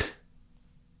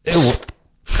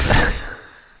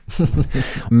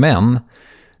 Men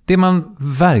det man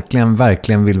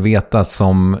verkligen vill veta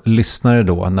som lyssnare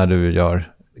då, när du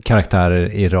gör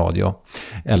karaktärer i radio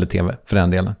eller tv för den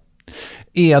delen,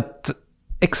 är att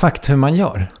exakt hur man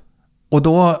gör. Och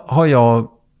då har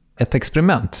jag ett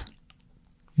experiment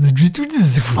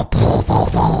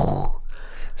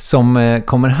som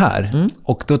kommer här.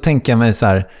 Och då tänker jag mig så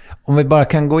här, om vi bara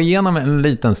kan gå igenom en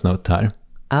liten snutt här.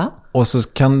 Och så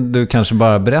kan du kanske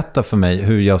bara berätta för mig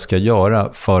hur jag ska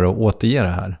göra för att återge det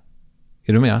här.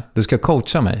 Är du med? Du ska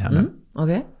coacha mig här nu.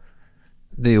 Okej.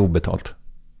 Det är obetalt.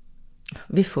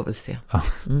 Vi får väl se. Ja.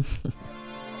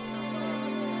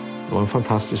 Det var en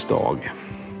fantastisk dag.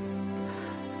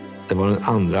 Det var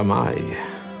den 2 maj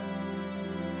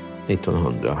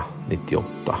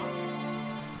 1998.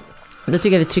 Då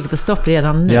tycker jag vi trycker på stopp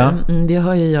redan nu. Ja. Vi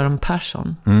har ju Göran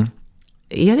Persson.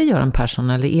 Är det Göran Persson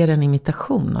eller är det en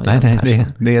imitation av Göran Persson? Nej,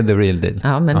 det är the real deal.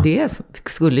 Ja, men det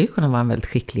skulle ju kunna vara en väldigt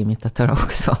skicklig imitatör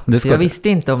också. Så jag visste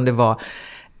inte om det var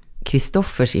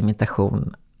Kristoffers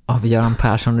imitation av Göran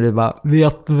Persson och du bara,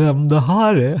 vet vem det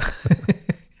här är?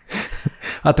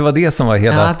 Att det var det som var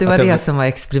hela... Ja, att det var det som var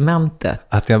experimentet.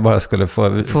 Att jag bara skulle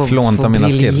få flånta mina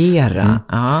skills.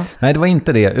 Ja. Nej, det var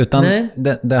inte det. Utan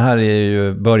det här är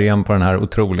ju början på den här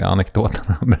otroliga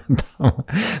anekdoten jag berättade om.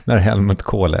 När Helmut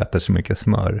Kohl äter så mycket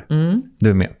smör. Du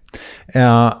är med.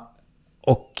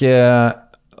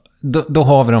 Då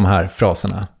har vi de här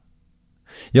fraserna.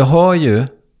 Jag hör ju,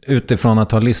 utifrån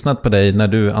att ha lyssnat på dig när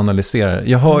du analyserar,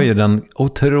 jag har ju den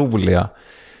otroliga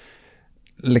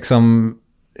liksom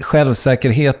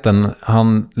självsäkerheten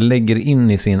han lägger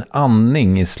in i sin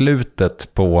andning i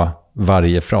slutet på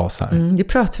varje fras här. Det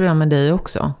pratar vi om med dig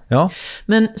också. Ja.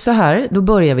 Men så här, då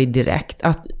börjar vi direkt.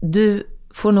 Att du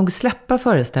får nog släppa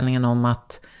föreställningen om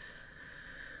att...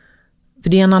 För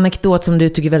det är en anekdot som du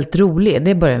tycker är väldigt rolig.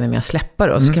 Det börjar vi med att släppa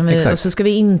då. Och så ska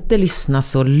vi inte lyssna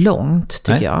så långt,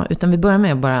 tycker jag. Utan vi börjar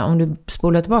med bara, om du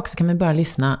spolar tillbaka så kan vi bara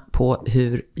lyssna på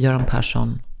hur Göran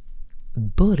Persson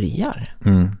börjar.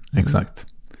 Exakt.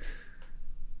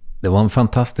 Det var en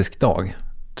fantastisk dag,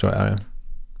 tror jag.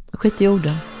 Skit i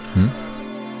orden.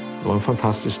 Det var en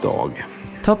fantastisk dag.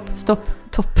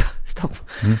 Stopp.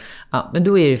 Ja, men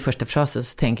då är det första frasen,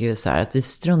 så tänker jag så här att vi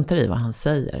struntar i vad han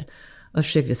säger. Och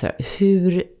försöker vi så här,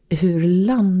 hur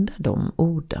landar de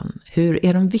orden? Hur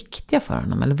är de viktiga för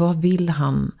honom? Eller vad vill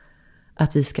han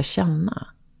att vi ska känna?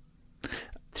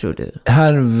 Tror du? Det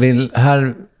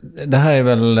här är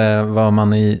väl vad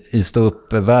man i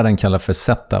stå-upp-världen kallar för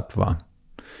setup, va?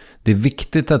 Det är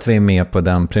viktigt att vi är med på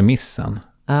den premissen.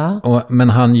 Ja. Men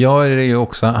han gör det ju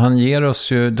också, han ger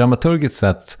oss ju dramaturgiskt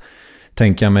sett,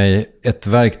 tänker jag mig, ett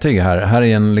verktyg här. Här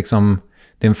är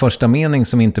det är en första mening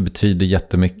som inte betyder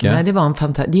jättemycket. Nej, det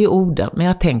är ju orden. Men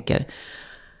jag tänker,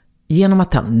 genom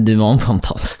att det var en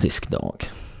fantastisk dag.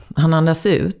 Han andas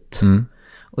ut.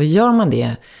 Och gör man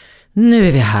det, nu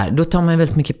är vi här, då tar man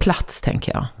väldigt mycket plats,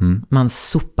 tänker jag. Man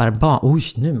sopar oj,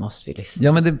 nu måste vi lyssna.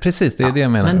 Ja, men det är det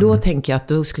jag menar. Men då tänker jag att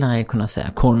då skulle han ju kunna säga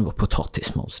korv och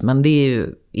potatismos. Men det är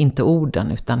ju inte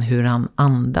orden, utan hur han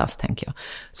andas, tänker jag.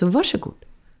 Så varsågod.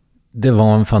 Det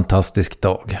var en fantastisk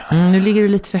dag. Nu ligger du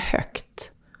lite för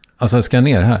högt. Alltså, ska jag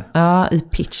ner här? Ja, i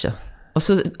pitchen. Och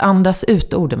så andas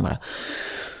ut orden bara.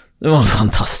 Det var en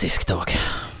fantastisk dag.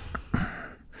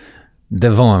 Det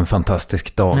var en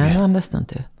fantastisk dag. Nej, nu andas du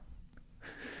inte ut.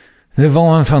 Det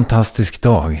var en fantastisk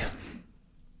dag.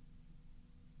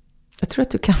 Jag tror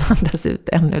att du kan andas ut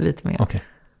ännu lite mer. Okej.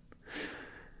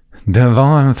 Det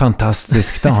var en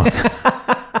fantastisk dag.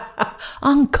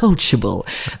 Uncoachable.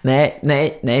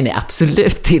 Nej,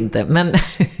 absolut inte. Men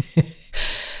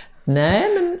nej,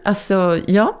 men alltså,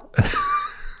 ja.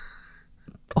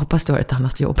 Hoppas du har ett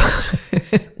annat jobb.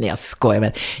 Nej, jag skojar,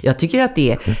 men jag tycker att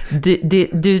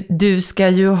du ska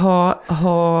ju ha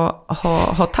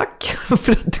tack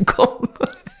för att du kom.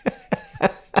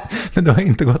 Men du har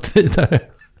inte gått vidare.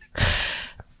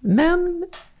 Men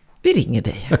vi ringer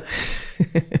dig.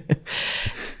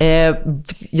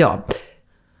 Ja.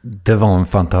 Det var en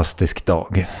fantastisk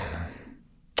dag.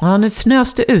 Ja, nu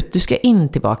fnös du ut. Du ska in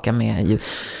tillbaka med ju.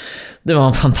 Det var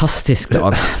en fantastisk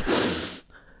dag.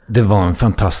 Det var en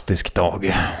fantastisk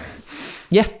dag.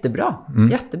 Jättebra,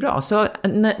 jättebra. Så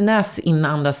näs in,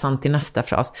 andas han till nästa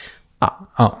fras.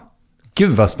 Ja.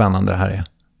 Gud vad spännande det här är.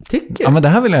 Tycker du? Ja, men det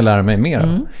här vill jag lära mig mer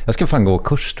av. Jag ska fan gå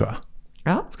kurs, tror jag.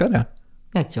 Ja. Ska jag det?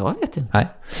 Ja, jag vet inte.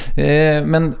 Nej.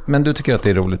 Men du tycker att det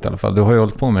är roligt i alla fall. Du har ju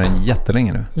hållit på med det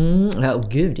jättelänge nu. Ja,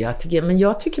 gud, jag tycker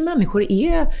människor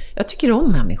jag tycker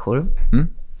om människor.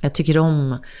 Jag tycker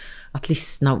om att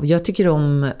lyssna. Jag tycker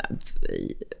om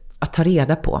att ta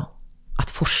reda på, att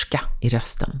forska i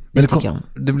rösten. Det tycker jag om.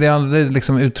 Du blir aldrig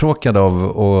uttråkad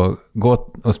av att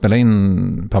gå och spela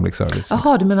in public service?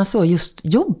 Jaha, du menar så, just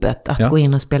jobbet, att gå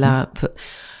in och spela...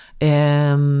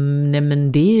 nej,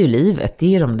 men det är ju livet.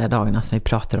 Det är de där dagarna som vi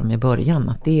pratade om i början.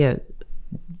 Att det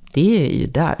är ju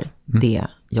där, det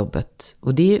jobbet.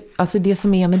 Och det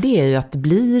som är med det är ju att det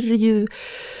blir ju...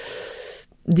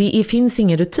 Det finns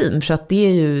ingen rutin, för att det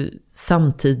är ju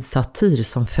samtidssatir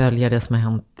som följer det som har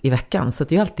hänt i veckan. Så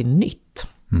det är ju alltid nytt.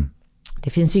 Det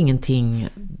finns ju ingenting...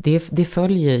 Det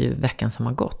följer ju veckan som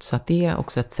har gått. Så att det är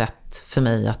också ett sätt för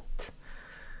mig att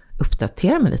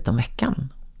uppdatera mig lite om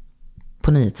veckan.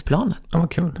 På nyhetsplanet. Ja,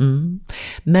 vad kul.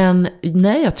 Men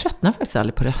nej, jag tröttnar faktiskt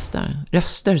aldrig på röster.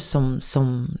 Röster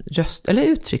som röst, eller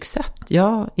uttryckssätt.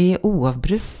 Jag är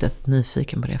oavbrutet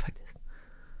nyfiken på det faktiskt.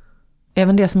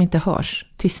 Även det som inte hörs.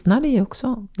 Tystnad är ju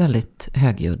också väldigt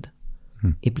högljudd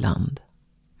ibland.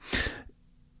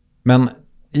 Men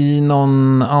i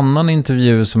någon annan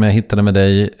intervju som jag hittade med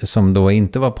dig, som då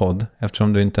inte var podd,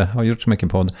 eftersom du inte har gjort så mycket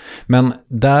podd. Men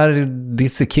där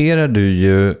dissekerar du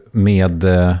ju med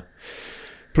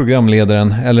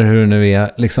programledaren, eller hur det nu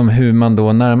är, liksom hur man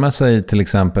då närmar sig till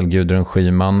exempel Gudrun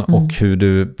Schyman och hur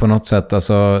du på något sätt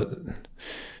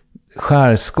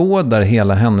skärskådar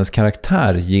hela hennes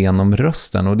karaktär genom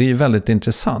rösten, och det är ju väldigt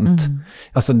intressant.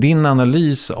 Alltså din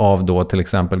analys av då till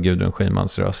exempel Gudrun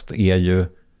Schymans röst är ju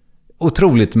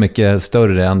otroligt mycket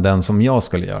större än den som jag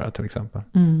skulle göra till exempel.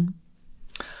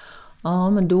 Ja,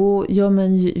 men då,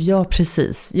 ja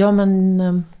precis. Ja,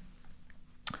 men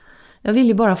jag vill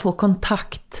ju bara få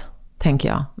kontakt, tänker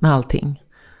jag, med allting.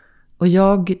 Och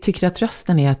jag tycker att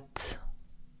rösten är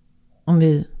om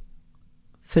vi,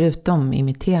 förutom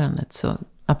imiterandet, så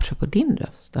apropå din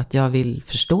röst, att jag vill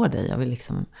förstå dig. Jag vill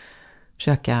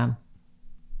försöka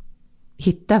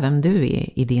hitta vem du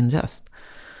är i din röst.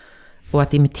 Och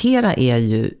att imitera är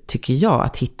ju, tycker jag,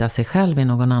 att hitta sig själv i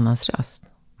någon annans röst.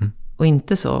 Och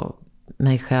inte så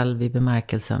mig själv i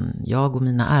bemärkelsen jag och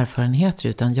mina erfarenheter,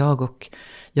 utan jag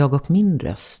och min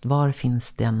röst. Var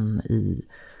finns den i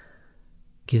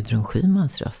Gudrun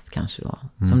Schymans röst kanske då,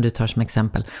 som du tar som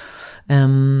exempel.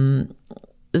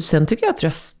 Sen tycker jag att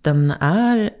rösten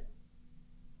är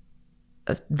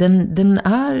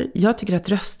jag tycker att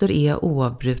röster är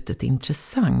oavbrutet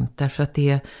intressant, därför att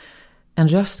en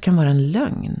röst kan vara en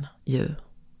lögn ju.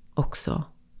 också.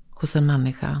 Hos en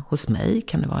människa, hos mig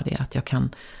kan det vara det. Att jag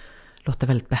kan låta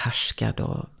väldigt behärskad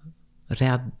och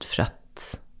rädd för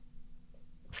att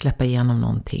släppa igenom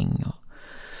någonting. Och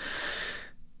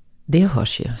det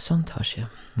hörs ju, sånt hörs ju.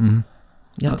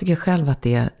 Jag tycker själv att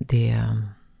det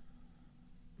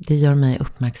gör mig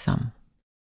uppmärksam.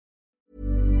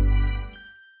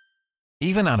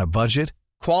 Even on a budget,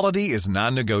 quality is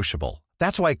non-negotiable.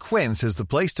 That's why Quince is the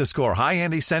place to score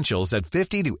high-end essentials at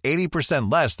 50 to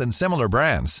 80% less than similar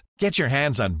brands. Get your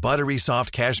hands on buttery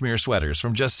soft cashmere sweaters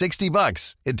from just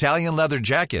 $60, Italian leather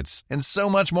jackets, and so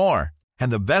much more.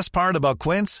 And the best part about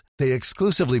Quince, they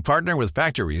exclusively partner with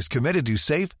factories committed to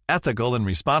safe, ethical, and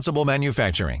responsible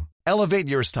manufacturing. Elevate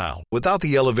your style without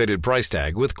the elevated price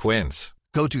tag with Quince.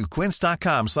 Go to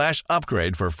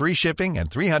quince.com/upgrade for free shipping and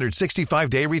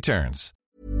 365-day returns.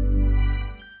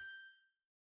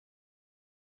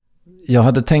 Jag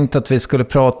hade tänkt att vi skulle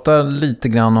prata lite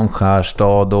grann om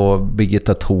Skärstad och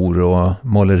Birgitta Thor och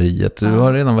måleriet. Du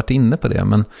har redan varit inne på det,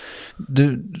 men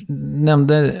du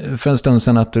nämnde för en stund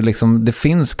sedan att det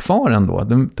finns kvar ändå.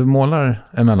 Du målar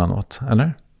emellanåt,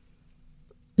 eller?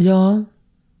 Ja,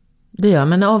 det gör jag.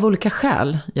 Men av olika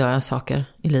skäl gör jag saker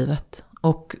i livet.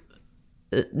 Och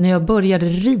när jag började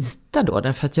rita då,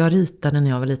 därför att jag ritade när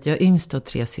jag var liten. Jag är yngst av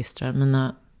 3 systrar.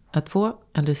 Mina 2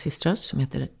 äldre systrar som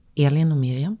heter Elin och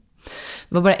Miriam.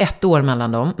 Det var bara 1 år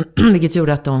mellan dem, vilket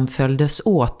gjorde att de följdes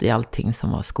åt i allting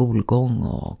som var skolgång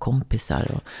och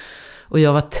kompisar. Och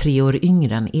jag var 3 år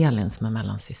yngre än Elin som är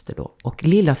mellansyster då. Och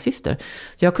lilla syster.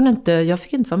 Så jag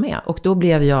fick inte vara med. Och då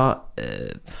blev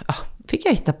fick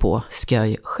jag hitta på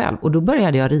sköj själv. Och då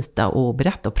började jag rita och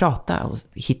berätta och prata och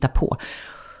hitta på.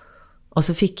 Och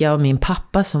så fick jag min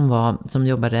pappa som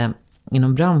jobbade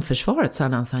inom brandförsvaret, så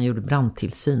han gjorde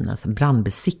brandtillsyn, alltså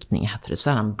brandbesiktning hette det. Så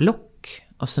hade han block.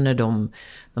 Och så när de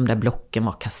där blocken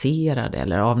var kasserade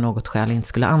eller av något skäl inte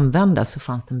skulle användas, så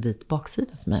fanns det en vit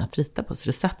baksida för mig att rita på. Så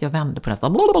då satt jag och vände på den.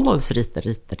 Så rita,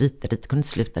 kunde inte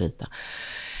sluta rita.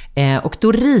 Och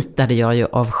då ritade jag ju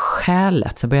av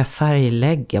skälet. Så började jag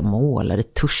färglägga, målade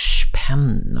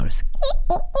tuschpennor.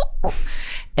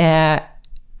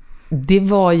 Det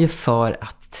var ju för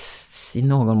att i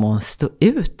någon mån stå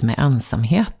ut med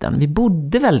ensamheten. Vi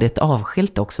bodde väldigt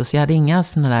avskilt också, så jag hade inga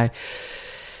såna där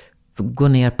gå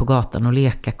ner på gatan och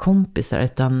leka kompisar,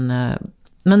 utan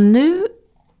men nu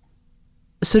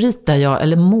så ritar jag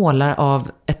eller målar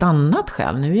av ett annat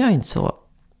skäl. Nu är jag inte så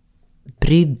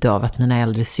brydd av att mina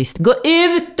äldre syster gå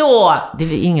ut då! Det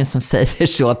är ingen som säger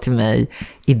så till mig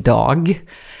idag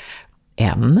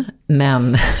än,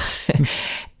 men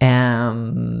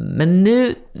men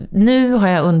nu har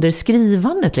jag under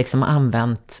skrivandet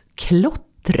använt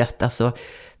klottret, alltså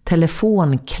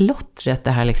telefonklottret,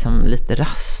 det här lite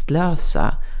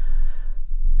rastlösa,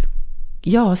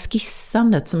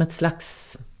 skissandet som ett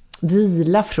slags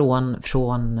vila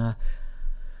från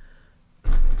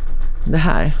det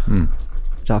här.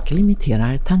 Rakel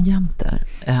imiterar tangenter.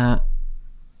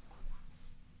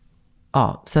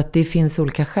 Så att det finns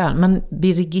olika skäl. Men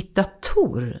Birgitta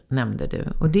Thor nämnde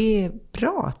du, och det är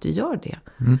bra att du gör det.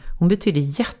 Hon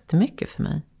betyder jättemycket för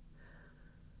mig.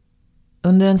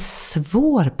 Under en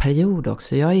svår period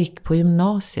också. Jag gick på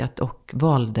gymnasiet och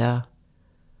valde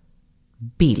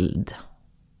bild.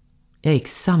 Jag gick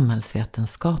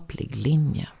samhällsvetenskaplig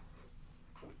linje.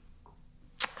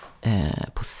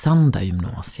 På Sanda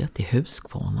gymnasiet i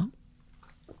Huskvarna.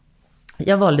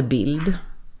 Jag valde bild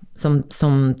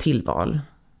som tillval.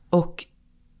 Och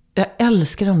jag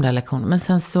älskar de där lektionerna. Men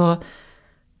sen så...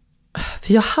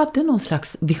 För jag hade någon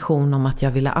slags vision om att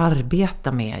jag ville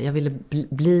arbeta med. Jag ville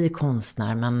bli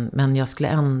konstnär. Men jag skulle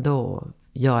ändå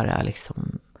göra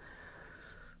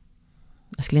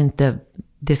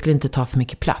det skulle inte ta för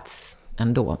mycket plats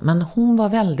ändå. Men hon var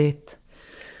väldigt...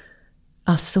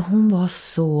 Alltså hon var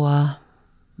så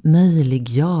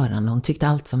möjliggörande. Hon tyckte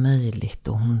allt var möjligt.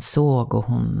 Och hon såg och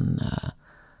hon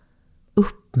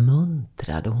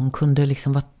uppmuntrade. Och hon kunde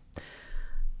vara...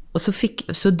 Och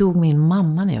så dog min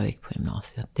mamma när jag gick på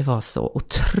gymnasiet. Det var så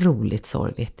otroligt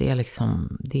sorgligt.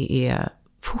 Det är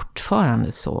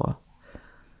fortfarande så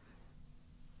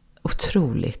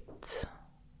otroligt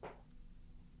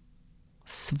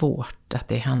svårt att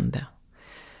det hände.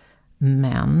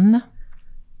 Men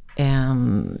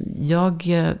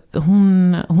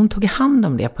hon tog hand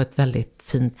om det på ett väldigt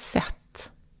fint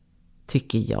sätt,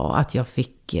 tycker jag. Att jag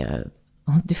fick...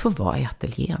 Du får vara i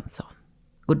ateljén, så.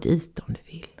 Gå dit om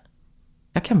du vill.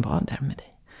 Jag kan vara där med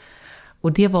dig.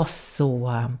 Och det var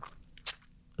så...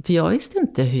 För jag visste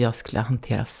inte hur jag skulle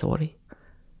hantera sorg.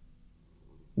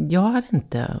 Jag hade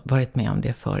inte varit med om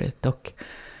det förut. Och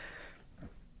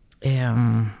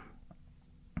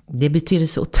det betyder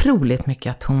så otroligt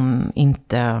mycket att hon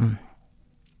inte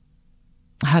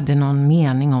hade någon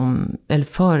mening om,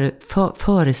 eller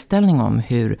föreställning om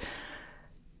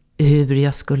hur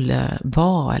jag skulle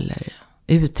vara eller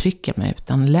uttrycka mig,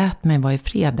 utan lät mig vara i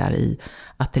fred där i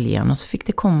ateljén, och så fick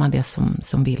det komma det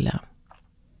som ville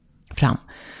fram.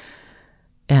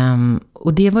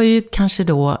 Och det var ju kanske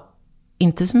då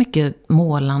inte så mycket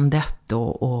målandet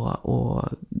och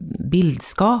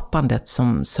bildskapandet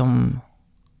som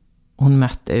hon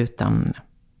mötte, utan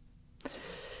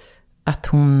att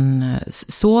hon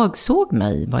såg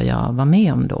mig, vad jag var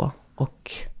med om då,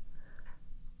 och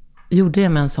gjorde det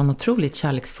med en sån otroligt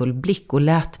kärleksfull blick och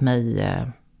lät mig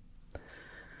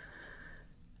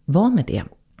vara med det.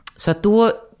 Så att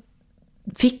då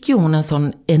fick ju hon en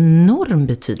sån enorm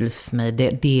betydelse för mig.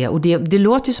 Det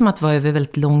låter ju som att det var över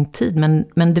väldigt lång tid,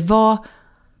 men det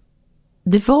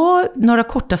var några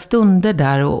korta stunder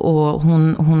där, och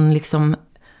hon liksom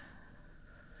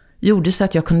gjorde så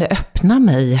att jag kunde öppna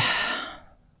mig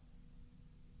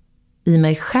i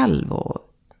mig själv, och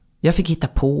jag fick hitta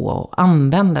på och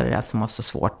använda det där som var så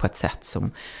svårt på ett sätt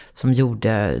som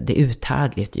gjorde det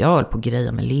uthärdligt. Jag höll på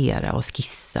grejer med lera och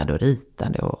skissade och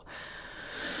ritade och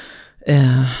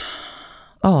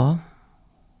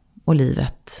och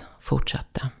livet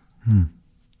fortsatte.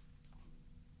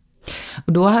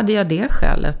 Och då hade jag det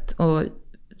skälet, och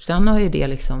sen har ju det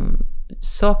liksom,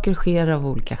 saker sker av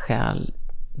olika skäl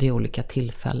vid olika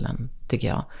tillfällen, tycker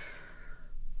jag.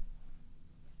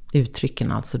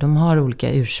 Uttrycken alltså, de har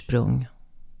olika ursprung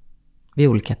vid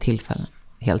olika tillfällen,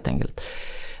 helt enkelt.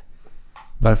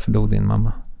 Varför dog din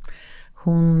mamma?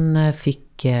 Hon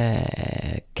fick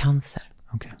cancer.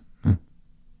 Okej.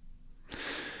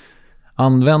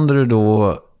 Använder du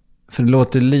då, för det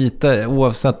låter lite,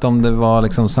 oavsett om det var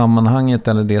liksom sammanhanget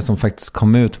eller det som faktiskt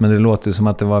kom ut, men det låter som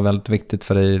att det var väldigt viktigt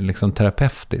för dig liksom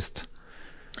terapeutiskt.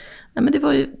 Nej, men det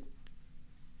var ju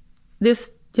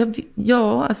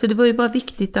alltså det var ju bara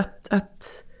viktigt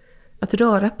att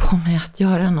röra på mig, att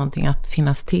göra någonting, att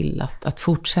finnas till, att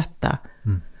fortsätta.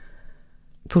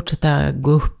 Fortsätta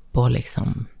gå upp och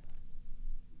liksom.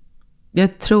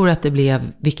 Jag tror att det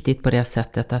blev viktigt på det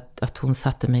sättet att hon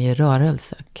satte mig i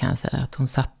rörelse, kan jag säga. Att hon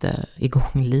satte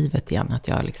igång livet igen, att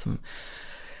jag liksom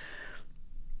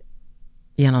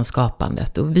genom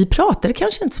skapandet. Och vi pratade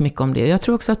kanske inte så mycket om det. Jag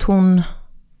tror också att hon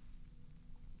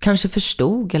kanske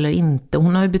förstod eller inte.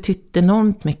 Hon har ju betytt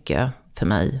enormt mycket för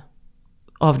mig.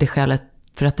 Av det skälet,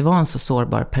 för att det var en så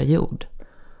sårbar period.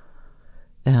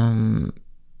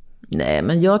 Nej,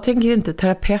 men jag tänker inte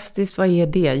terapeutiskt, vad är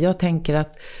det? Jag tänker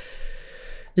att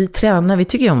vi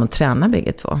tycker ju om att träna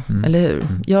bägge två, eller hur?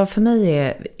 Ja, för mig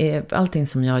är allting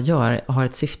som jag gör har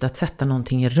ett syfte att sätta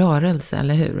någonting i rörelse,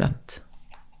 eller hur? Att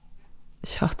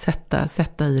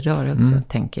sätta i rörelse,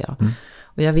 tänker jag.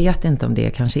 Och jag vet inte om det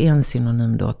kanske är en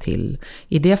synonym då till.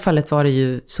 I det fallet var det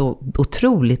ju så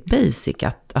otroligt basic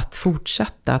att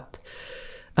fortsätta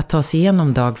att ta sig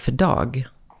igenom dag för dag.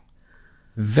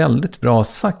 Väldigt bra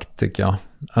sagt, tycker jag.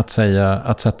 Att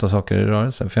sätta saker i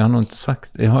rörelse. För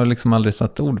jag har liksom aldrig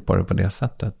satt ord på det på det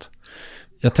sättet.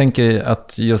 Jag tänker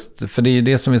att för det är ju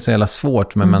det som är så jävla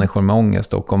svårt med människor med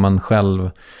ångest. Och om man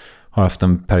själv har haft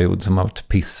en period som har varit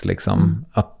piss liksom.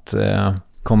 Att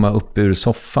komma upp ur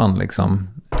soffan liksom.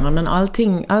 Ja, men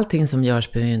allting som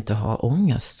görs behöver ju inte ha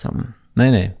ångest som.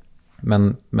 Nej.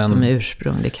 Men som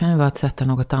ursprung. Det kan ju vara att sätta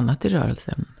något annat i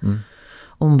rörelsen.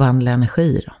 Omvandla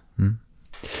energi då.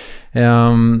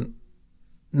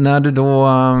 När du då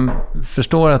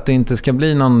förstår att det inte ska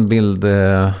bli någon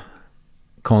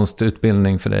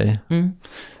bildkonstutbildning för dig,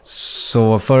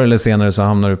 så förr eller senare så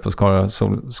hamnar du på Skara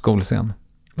skolscen.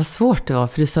 Vad svårt det var,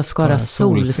 för du sa Skara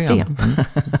solscen.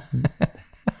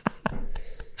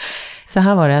 Så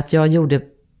här var det att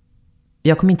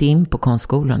jag kom inte in på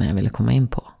konstskolan när jag ville komma in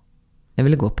på. Jag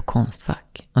ville gå på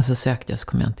konstfack. Och så sökte jag, så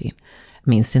kom jag inte in.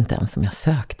 Minns inte ens om jag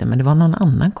sökte, men det var någon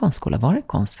annan konstskola. Var det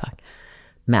konstfack?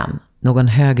 Men någon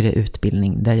högre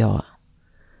utbildning där jag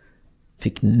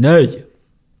fick nej.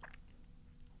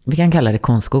 Vi kan kalla det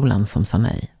konstskolan som sa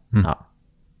nej. Ja.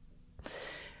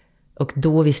 Och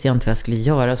då visste jag inte vad jag skulle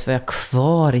göra. Så var jag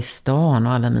kvar i stan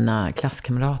och alla mina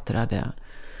klasskamrater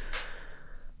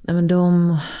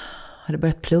de hade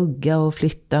börjat plugga och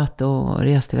flyttat och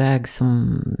rest iväg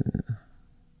som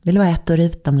ville vara 1 år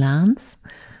utomlands.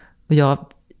 Och jag,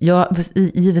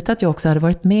 givet att jag också hade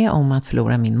varit med om att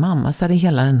förlora min mamma, så hade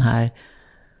hela den här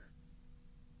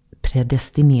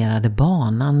predestinerade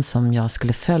banan som jag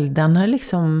skulle följa, den hade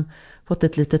liksom fått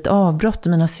ett litet avbrott.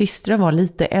 Mina systrar var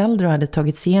lite äldre och hade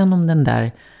tagit sig igenom den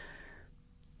där.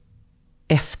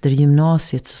 Efter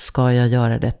gymnasiet så ska jag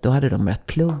göra det. Då hade de börjat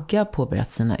plugga,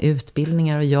 påbörjat sina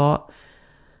utbildningar, och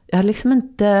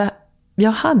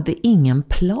jag hade ingen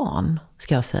plan,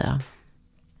 ska jag säga.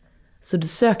 Så då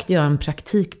sökte jag en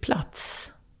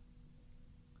praktikplats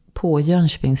på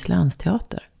Jönköpings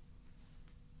länsteater.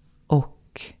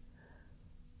 Och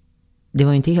det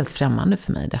var ju inte helt främmande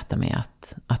för mig detta med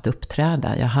att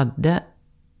uppträda. Jag hade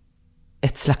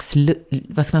ett slags,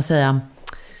 vad ska man säga,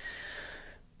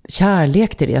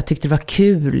 kärlek till det. Jag tyckte det var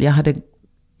kul. Jag hade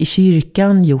i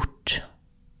kyrkan gjort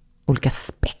olika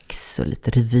spex och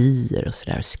lite revyer och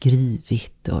sådär,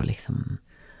 skrivit och liksom.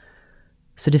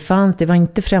 Så det var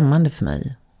inte främmande för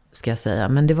mig, ska jag säga.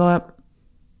 Men det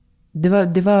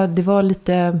var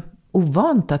lite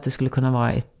ovant att det skulle kunna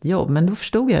vara ett jobb. Men då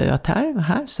förstod jag ju att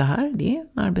här, det är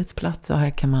en arbetsplats och här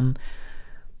kan man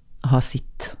ha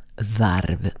sitt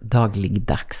värv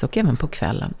dagligdags och även på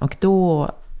kvällen. Och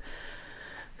då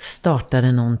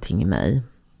startade någonting i mig.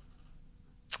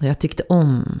 Jag tyckte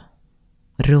om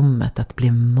rummet, att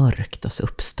bli mörkt, och så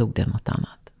uppstod det något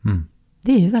annat.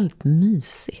 Det är ju väldigt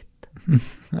mysigt.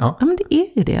 Ja, men det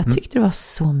är ju det. Jag tyckte det var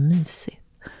så mysigt.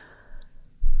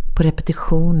 På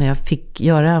repetitioner, jag fick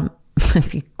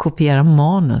kopiera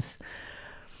manus.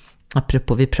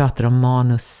 Apropå, vi pratar om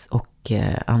manus och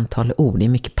antal ord. Det är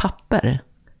mycket papper.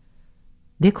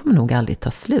 Det kommer nog aldrig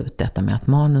ta slut, detta med att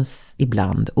manus,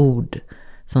 ibland ord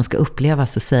som ska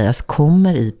upplevas och sägas,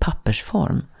 kommer i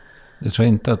pappersform. Jag tror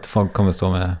inte att folk kommer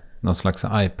stå med någon slags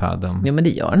iPad. Ja, men det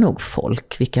gör nog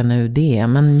folk, vilka nu det är.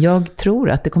 Men jag tror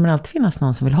att det kommer alltid finnas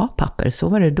någon som vill ha papper. Så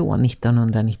var det då,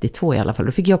 1992 i alla fall.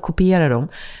 Då fick jag kopiera dem.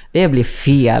 Det blev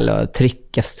fel och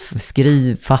trycka,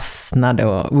 skriv, fastnade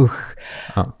och usch.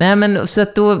 Ja. Nej, men så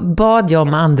att då bad jag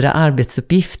om andra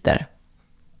arbetsuppgifter.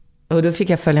 Och då fick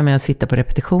jag följa med och sitta på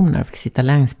repetitioner. Fick sitta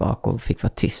längst bak och fick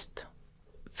vara tyst.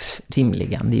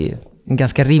 Rimligen, det är ju en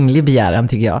ganska rimlig begäran,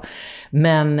 tycker jag.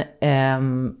 Men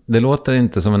det låter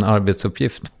inte som en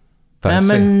arbetsuppgift per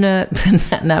se.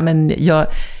 Nej, men jag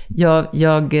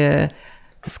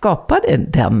skapade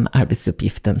den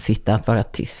arbetsuppgiften, sitta, att vara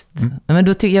tyst. Men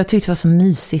då jag tyckte det var så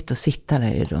mysigt att sitta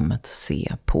där i rummet och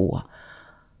se på.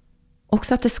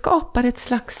 Också att det skapar ett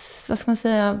slags, vad ska man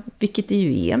säga, vilket det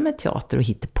ju är med teater och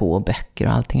hitta på böcker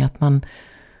och allting, att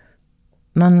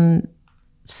man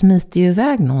smiter ju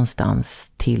iväg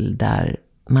någonstans till där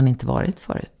man inte varit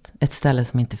förut. Ett ställe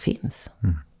som inte finns.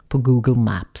 På Google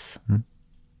Maps.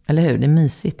 Eller hur? Det är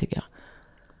mysigt, tycker jag.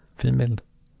 Fin bild.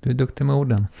 Du är duktig med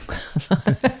orden.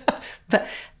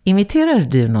 Imiterar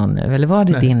du någon nu? Eller var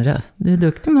det din röst? Du är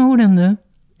duktig med orden, du. Är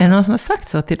det någon som har sagt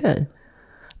så till dig?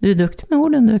 Du är duktig med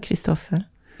orden, du, Kristoffer.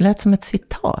 Lät som ett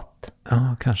citat.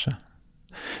 Ja, kanske.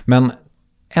 Men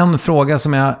en fråga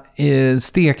som jag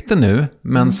stekte nu,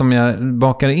 men som jag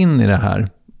bakar in i det här.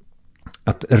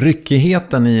 Att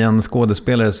ryckigheten i en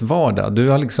skådespelares vardag. Du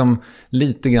har liksom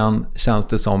lite grann, känns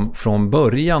det som, från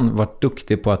början varit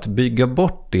duktig på att bygga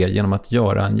bort det genom att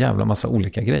göra en jävla massa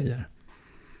olika grejer.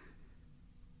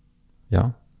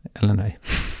 Ja, eller nej?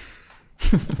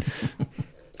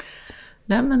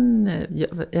 Nej, men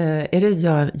är det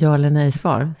ja eller nej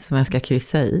svar som jag ska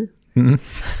kryssa i?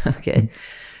 Okej.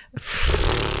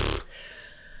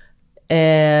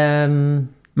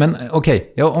 Men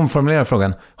okej, jag omformulerar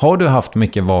frågan. Har du haft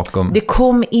mycket vakuum? Det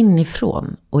kom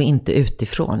inifrån och inte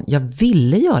utifrån. Jag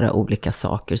ville göra olika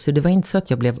saker, så det var inte så att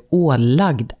jag blev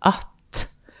ålagd att.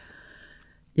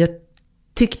 Jag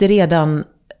tyckte redan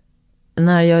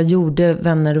när jag gjorde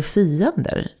Vänner och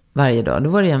fiender varje dag, då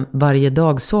var det en varje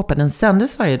dag såpa. Den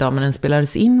sändes varje dag, men den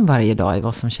spelades in varje dag i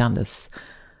vad som kändes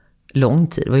lång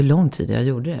tid. Det var ju lång tid jag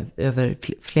gjorde det, över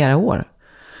flera år.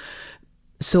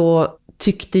 Så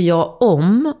tyckte jag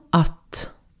om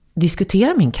att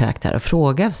diskutera min karaktär och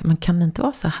fråga, men kan det inte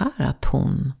vara så här att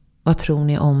vad tror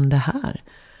ni om det här?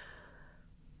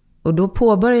 Och då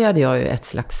påbörjade jag ju ett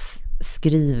slags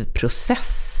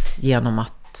skrivprocess genom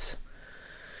att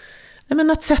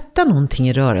sätta någonting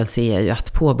i rörelse är ju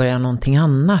att påbörja någonting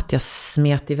annat. Jag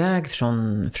smet iväg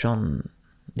från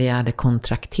det jag hade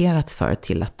kontrakterats för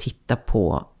till att titta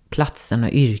på platsen och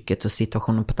yrket och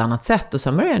situationen på ett annat sätt. Och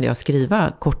sen började jag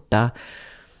skriva korta.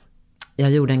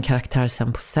 Jag gjorde en karaktär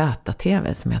sen på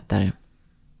ZTV som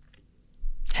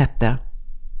hette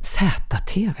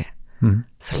ZTV.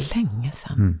 Så länge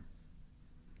sedan.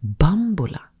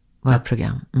 Bambola var ett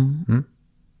program.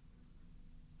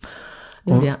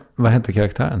 Och vad hette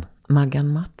karaktären?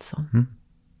 Maggan Mattsson.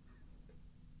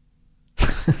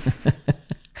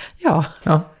 Ja,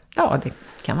 det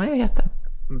kan man ju heta.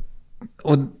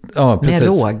 Och, ja, precis. Med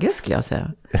råge skulle jag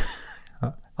säga.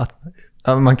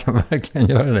 Ja, man kan verkligen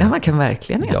göra det. Ja, man kan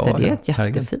verkligen heta det. Det är ett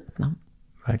jättefint namn.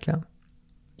 Verkligen.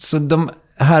 Så de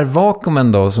här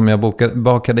vakuumen då som jag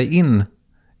bakade in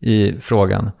i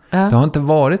frågan. Det har inte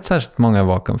varit särskilt många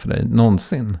vakuum för dig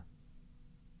någonsin.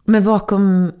 Men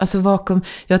vakuum,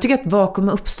 jag tycker att vakuum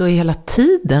uppstår hela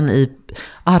tiden i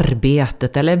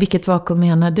arbetet, eller vilket vakuum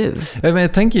menar du?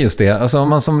 Jag tänker just det, alltså om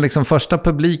man som liksom första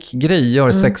publikgrej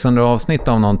gör 600 avsnitt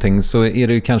av någonting, så är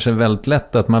det ju kanske väldigt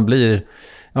lätt att man blir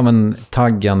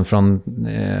taggen från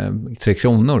 3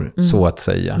 kronor, så att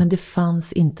säga. Men det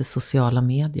fanns inte sociala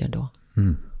medier då.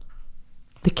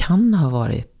 Det kan ha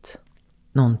varit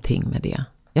någonting med det.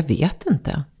 Jag vet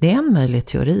inte. Det är en möjlig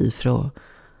teori för att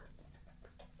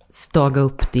staga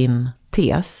upp din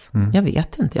tes. Jag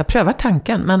vet inte. Jag prövar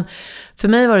tanken. Men för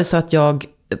mig var det så att jag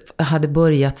hade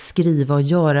börjat skriva och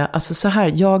göra. Alltså så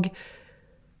här.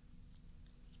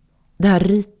 Det här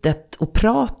ritet och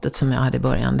pratet som jag hade i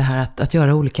början. Det här att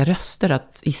göra olika röster.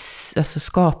 Att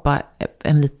skapa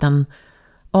en liten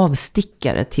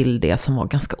avstickare till det som var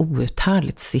ganska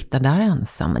outhärdligt. Sitta där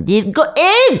ensam. Gå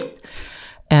ut!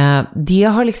 Det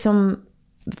har liksom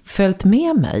följt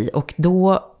med mig. Och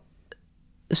då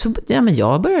men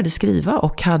jag började skriva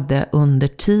och hade under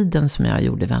tiden som jag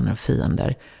gjorde Vänner och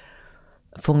fiender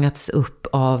fångats upp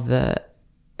av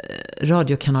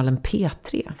radiokanalen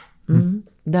P3.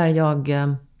 Där jag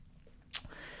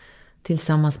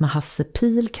tillsammans med Hasse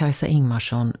Pil, Kajsa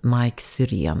Ingmarsson, Mike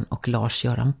Syrén och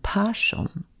Lars-Göran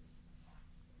Persson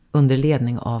under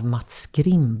ledning av Mats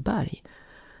Grimberg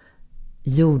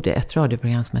gjorde ett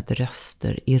radioprogram som heter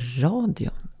Röster i radio.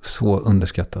 Så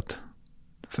underskattat.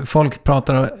 Folk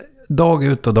pratar dag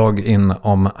ut och dag in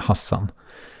om Hassan.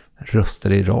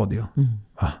 Röster i radio.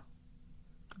 Va?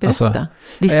 Berätta.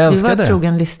 Jag älskar det. Du var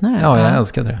trogen lyssnare. Ja, jag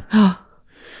älskade det.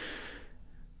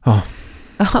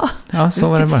 Ja, så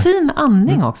var det bara. Fin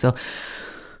andning också.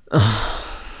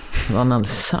 Det var en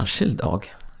alldeles särskild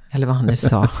dag. Eller vad han nu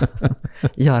sa.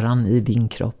 Göran i din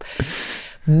kropp.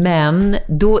 Men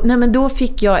då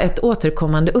fick jag ett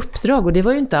återkommande uppdrag. Och det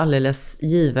var ju inte alldeles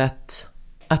givet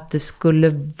att det skulle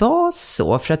vara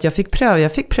så. För att jag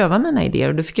fick pröva mina idéer.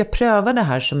 Och då fick jag pröva det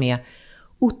här som är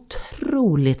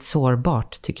otroligt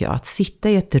sårbart, tycker jag. Att sitta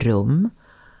i ett rum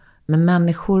med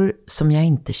människor som jag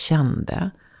inte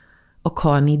kände. Och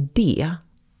ha en idé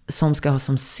som ska ha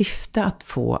som syfte att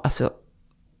få... Alltså,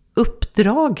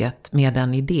 uppdraget med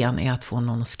den idén är att få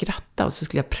någon att skratta. Och så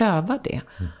skulle jag pröva det.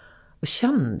 Och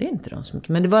kände inte dem så mycket.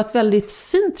 Men det var ett väldigt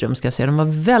fint rum, ska jag säga. De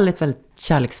var väldigt, väldigt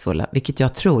kärleksfulla. Vilket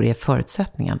jag tror är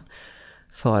förutsättningen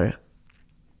för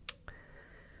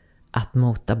att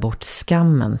mota bort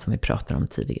skammen som vi pratade om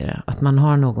tidigare. Att man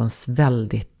har någons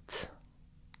väldigt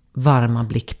varma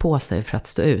blick på sig för att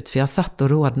stå ut. För jag satt och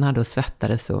rodnade och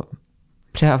svettades och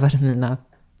prövade mina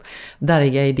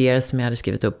darriga idéer som jag hade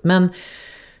skrivit upp. Men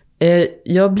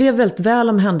jag blev väldigt väl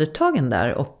omhändertagen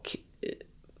där och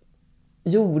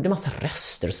gjorde massa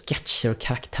röster och sketcher och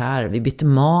karaktärer. Vi bytte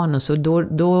manus och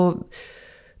då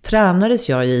tränades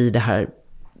jag i det här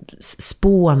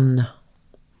spån.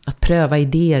 Att pröva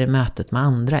idéer i mötet med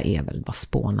andra är väl vad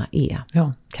spåna är.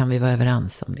 Ja. Kan vi vara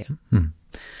överens om det?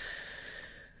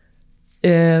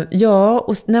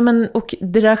 Och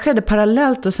det där skedde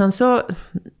parallellt och sen så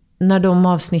när de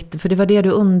avsnitten, för det var det du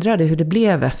undrade hur det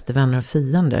blev efter Vänner och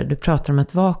fiender. Du pratade om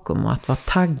ett vakuum och att vara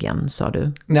taggen, sa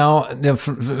du. Ja, jag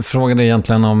frågade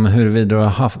egentligen om huruvida du har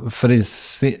haft, för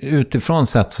utifrån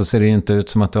sett så ser det ju inte ut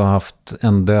som att du har haft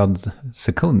en död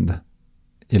sekund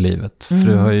i livet. För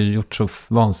du har ju gjort så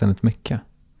vansinnigt mycket.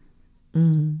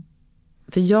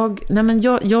 För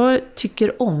jag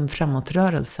tycker om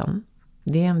framåtrörelsen.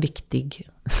 Det är en viktig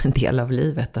del av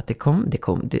livet att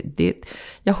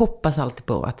jag hoppas alltid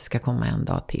på att det ska komma en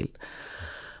dag till.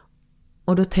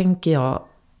 Och då tänker jag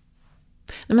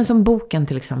som boken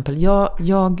till exempel,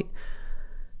 jag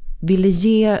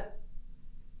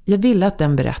ville att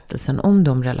den berättelsen om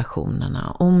de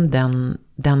relationerna, om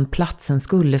den platsen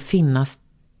skulle finnas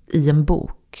i en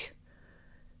bok.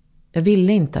 Jag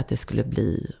ville inte att det skulle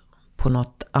bli på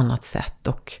något annat sätt.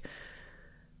 Och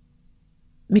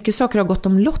mycket saker har gått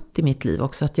om lott i mitt liv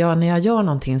också. Att när jag gör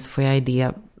någonting så får jag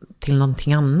idé till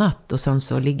någonting annat. Och sen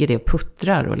så ligger det och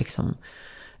puttrar och liksom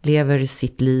lever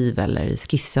sitt liv eller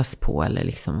skissas på. Eller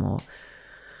liksom och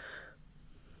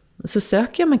så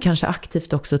söker jag mig kanske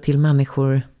aktivt också till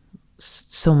människor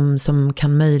som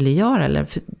kan möjliggöra. Eller,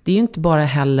 för det är ju inte bara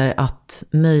heller att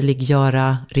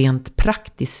möjliggöra rent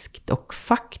praktiskt och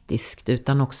faktiskt.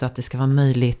 Utan också att det ska vara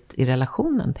möjligt i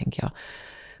relationen, tänker jag.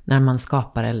 När man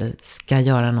skapar eller ska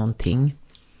göra någonting.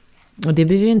 Och det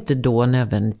behöver ju inte då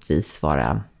nödvändigtvis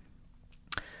vara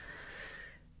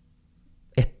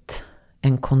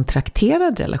en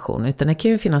kontrakterad relation. Utan det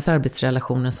kan ju finnas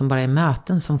arbetsrelationer som bara är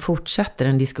möten som fortsätter.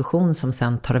 En diskussion som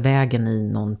sen tar vägen i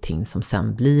någonting som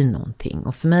sen blir någonting.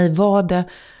 Och för mig var det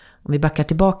om vi backar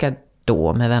tillbaka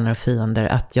då med Vänner och fiender,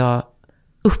 att jag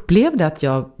upplevde att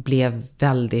jag blev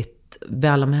väldigt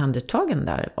väl omhändertagen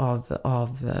där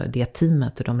av det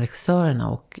teamet och de regissörerna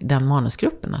och den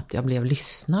manusgruppen, att jag blev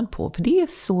lyssnad på. För det är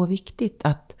så viktigt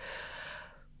att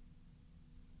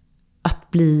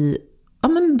bli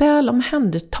väl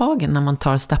omhändertagen när man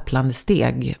tar stapplande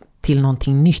steg till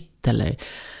någonting nytt eller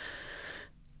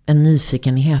en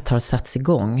nyfikenhet har satts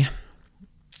igång.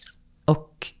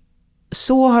 Och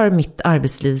så har mitt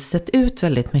arbetsliv sett ut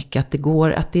väldigt mycket, att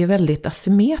det är väldigt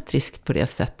asymmetriskt på det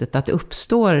sättet, att det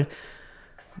uppstår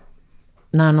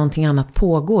när någonting annat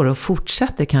pågår och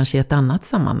fortsätter kanske i ett annat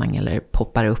sammanhang eller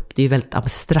poppar upp. Det är ju väldigt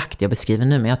abstrakt jag beskriver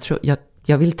nu, men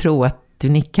jag vill tro att du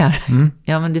nickar.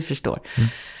 Ja, men du förstår.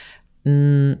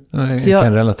 Jag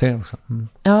kan relatera också.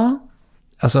 Ja.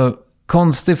 Alltså,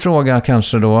 konstig fråga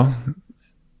kanske då,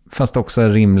 fast också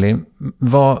rimlig.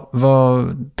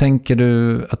 Vad tänker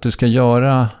du att du ska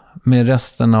göra med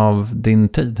resten av din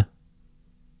tid?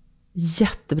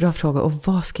 Jättebra fråga. Och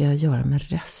vad ska jag göra med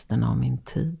resten av min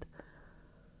tid?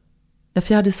 Ja,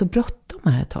 för jag hade så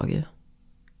bråttom här ett tag ju.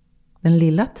 Den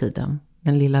lilla tiden,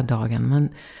 den lilla dagen. Men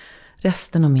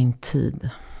resten av min tid.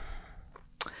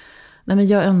 Nej, men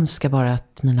jag önskar bara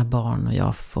att mina barn och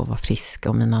jag får vara friska.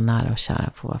 Och mina nära och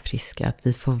kära får vara friska. Att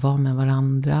vi får vara med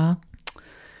varandra.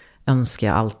 Önskar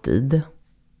jag alltid.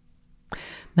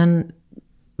 Men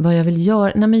vad jag vill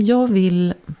göra... Nej, men jag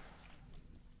vill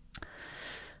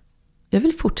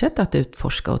fortsätta att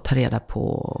utforska och ta reda på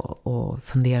och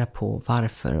fundera på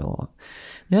varför. Och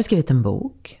nu har jag skrivit en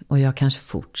bok och jag kanske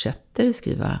fortsätter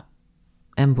skriva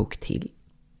en bok till.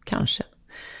 Kanske.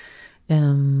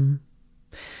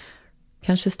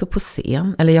 Kanske stå på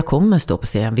scen. Eller jag kommer stå på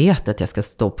scen. Jag vet att jag ska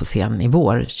stå på scen i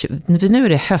vår. För nu är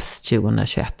det höst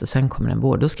 2021 och sen kommer en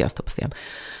vår. Då ska jag stå på scen.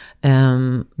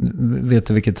 Vet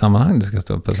du vilket sammanhang du ska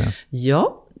stå på scen?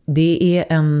 Ja, det är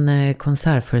en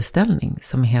konsertföreställning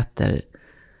som heter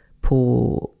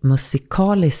På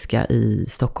Musikaliska i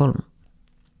Stockholm.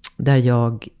 Där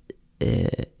jag...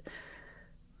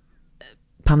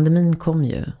 pandemin kom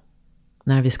ju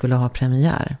när vi skulle ha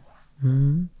premiär.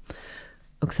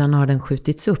 Och sen har den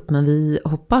skjutits upp. Men vi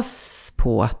hoppas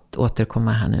på att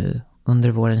återkomma här nu under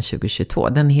våren 2022.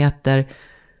 Den heter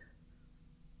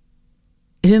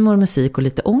Humor, musik och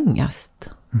lite ångest.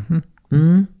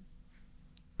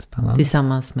 Spännande.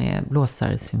 Tillsammans med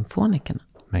blåsarsymfonikerna.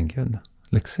 Men gud,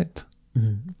 lyxigt.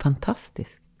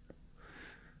 Fantastiskt.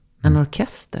 En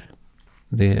orkester.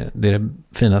 Det är det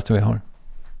finaste vi har.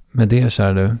 Med det,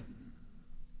 kära du.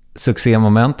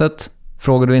 Succémomentet.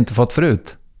 Frågor du inte fått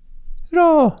förut.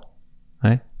 Bra!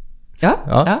 Nej.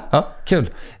 Ja. Kul.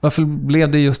 Varför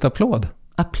blev det just applåd?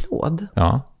 Applåd?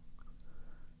 Ja.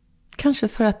 Kanske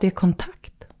för att det är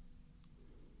kontakt.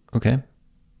 Okej.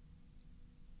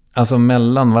 Alltså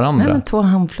mellan varandra? Nej, men 2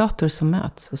 handflator som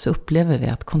möts. Och så upplever vi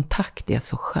att kontakt är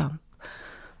så skönt.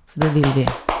 Så då vill vi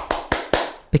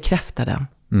bekräfta den.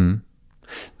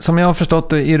 Som jag har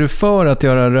förstått, är du för att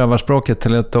göra rövarspråket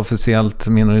till ett officiellt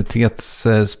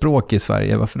minoritetsspråk i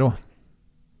Sverige? Varför då?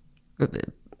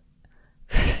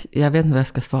 Jag vet inte vad jag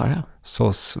ska svara.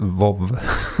 Sos, vov,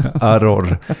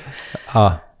 aror,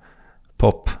 a,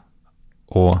 pop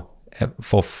och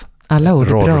foff. Alla ord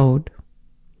är bra ord.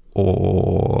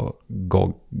 Och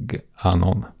gog,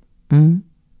 anon.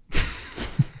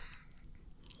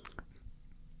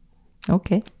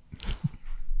 Okej.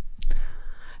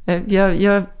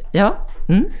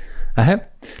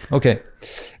 Okej.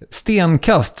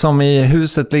 Stenkast, som i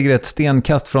huset ligger ett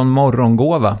stenkast från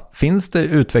Morgongåva. Finns det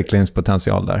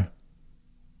utvecklingspotential där?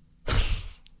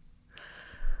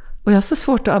 Och jag har så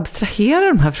svårt att abstrahera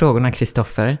de här frågorna,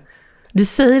 Kristoffer. Du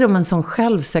säger om en sån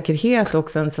självsäkerhet och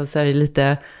också en så här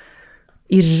lite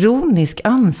ironisk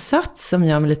ansats som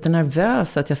gör mig lite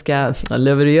nervös att jag ska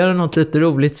leverera något lite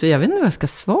roligt. Så jag vet inte vad jag ska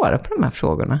svara på de här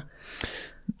frågorna.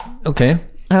 Okej.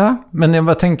 Ja. Men jag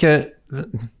bara tänker...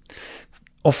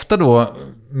 Ofta då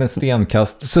med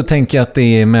stenkast så tänker jag att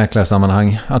det är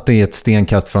mäklarsammanhang. Att det är ett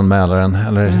stenkast från Mälaren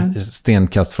eller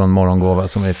stenkast från Morgongåva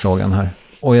som är frågan här.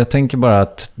 Och jag tänker bara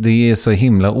att det är så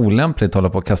himla olämpligt att hålla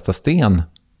på att kasta sten.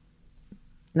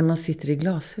 När man sitter i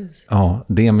glashus. Ja,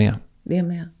 det är med. Det är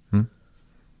med.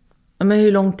 Ja, men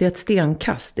hur långt är ett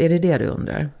stenkast? Är det du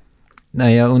undrar?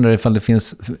 Nej, jag undrar ifall det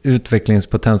finns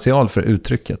utvecklingspotential för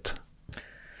uttrycket.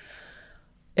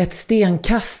 Ett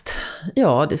stenkast,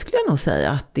 ja, det skulle jag nog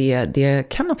säga att det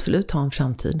kan absolut ha en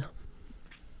framtid.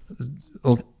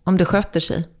 Om det sköter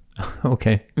sig.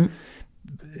 Okej.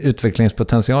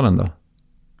 Utvecklingspotentialen då?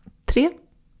 3.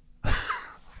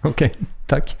 Okej,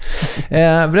 tack.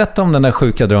 Berätta om den där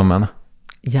sjuka drömmen.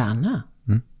 Gärna.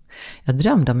 Jag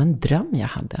drömde om en dröm jag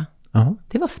hade.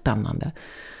 Det var spännande.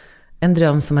 En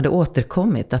dröm som hade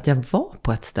återkommit, att jag var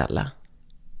på ett ställe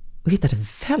och hittade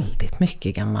väldigt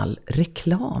mycket gammal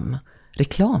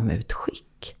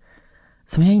reklamutskick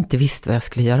som jag inte visste vad jag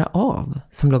skulle göra av,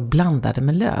 som låg blandade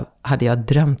med löv, hade jag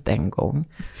drömt en gång.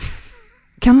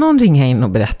 Kan någon ringa in och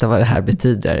berätta vad det här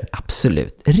betyder?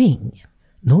 Absolut, ring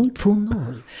 020.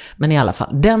 Men i alla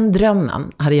fall, den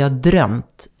drömmen hade jag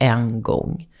drömt en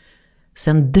gång.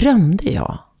 Sen drömde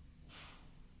jag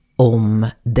om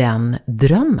den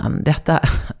drömmen. Detta,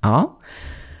 ja.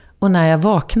 Och när jag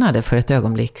vaknade för ett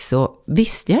ögonblick så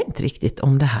visste jag inte riktigt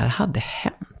om det här hade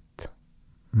hänt.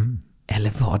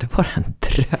 Eller var det bara en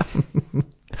dröm?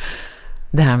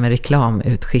 Det här med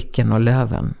reklamutskicken och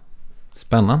löven.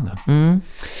 Spännande.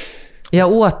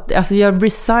 Jag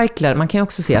recyclar. Man kan ju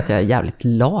också se att jag är jävligt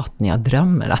lat när jag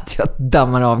drömmer. Att jag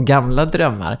dammar av gamla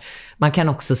drömmar. Man kan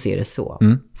också se det så.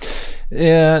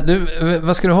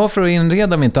 Vad ska du ha för att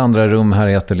inreda mitt andra rum här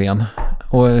i ateljén?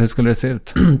 Och hur skulle det se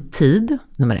ut? Tid,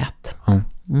 nummer 1.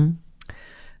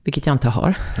 Vilket jag inte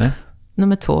har. Nej.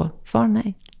 Nummer 2, svar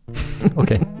nej.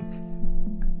 Okej.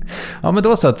 Ja, men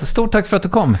då så. Stort tack för att du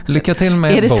kom. Lycka till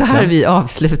med Är det boken. så här vi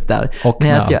avslutar? Och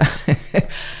med att jag...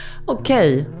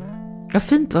 Okej. Vad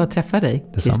fint att träffa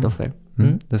dig, Kristoffer.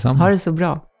 Detsamma. Ha det så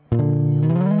bra.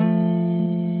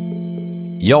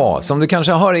 Ja, som du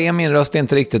kanske hör är min röst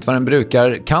inte riktigt vad den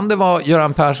brukar. Kan det vara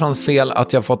Göran Perssons fel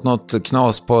att jag fått något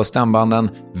knas på stämbanden?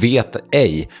 Vet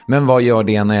ej. Men vad gör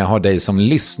det när jag har dig som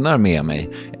lyssnar med mig?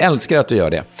 Älskar att du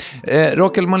gör det.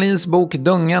 Rakel Molins bok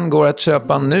Dungen går att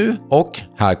köpa nu. Och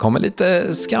här kommer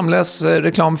lite skamlös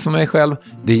reklam för mig själv.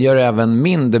 Det gör även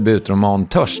min debutroman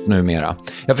Törst numera.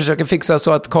 Jag försöker fixa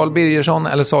så att Carl Birgersson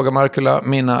eller Saga Markula,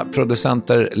 mina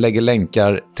producenter, lägger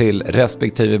länkar till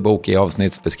respektive bok i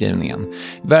avsnittsbeskrivningen.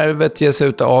 Värvet ges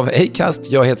ut av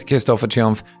Acast. Jag heter Kristoffer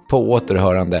Triumf. På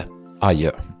återhörande.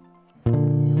 Adjö.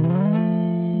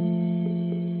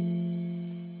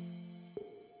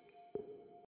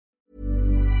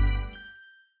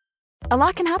 A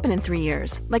lot can happen in 3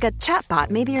 years, like a chatbot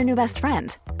may be your new best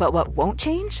friend. But what won't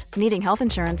change? Needing health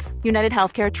insurance. United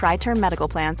Healthcare Tri-Term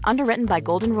Medical Plans, underwritten by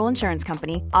Golden Rule Insurance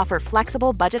Company, offer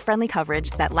flexible, budget-friendly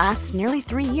coverage that lasts nearly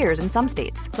 3 years in some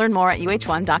states. Learn more at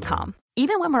uh1.com.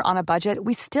 Even when we're on a budget,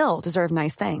 we still deserve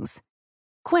nice things.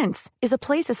 Quince is a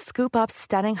place to scoop up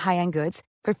stunning high-end goods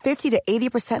for 50 to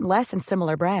 80% less than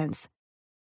similar brands.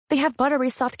 They have buttery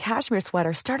soft cashmere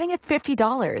sweaters starting at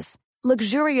 $50,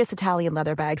 luxurious Italian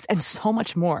leather bags, and so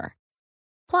much more.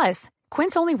 Plus,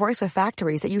 Quince only works with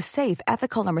factories that use safe,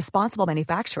 ethical, and responsible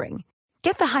manufacturing.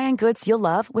 Get the high-end goods you'll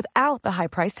love without the high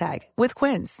price tag with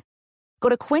Quince. Go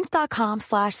to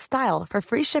quince.com/style for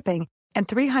free shipping and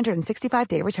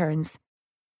 365-day returns.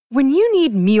 When you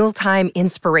need mealtime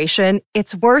inspiration,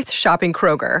 it's worth shopping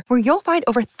Kroger, where you'll find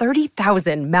over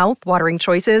 30,000 mouth-watering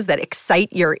choices that excite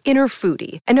your inner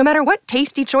foodie. And no matter what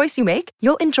tasty choice you make,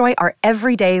 you'll enjoy our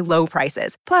everyday low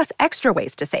prices, plus extra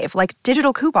ways to save, like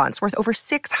digital coupons worth over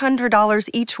 $600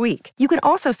 each week. You can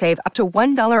also save up to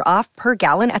 $1 off per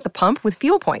gallon at the pump with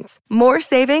fuel points. More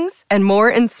savings and more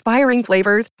inspiring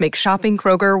flavors make shopping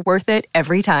Kroger worth it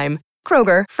every time.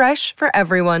 Kroger, fresh for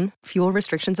everyone. Fuel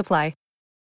restrictions apply.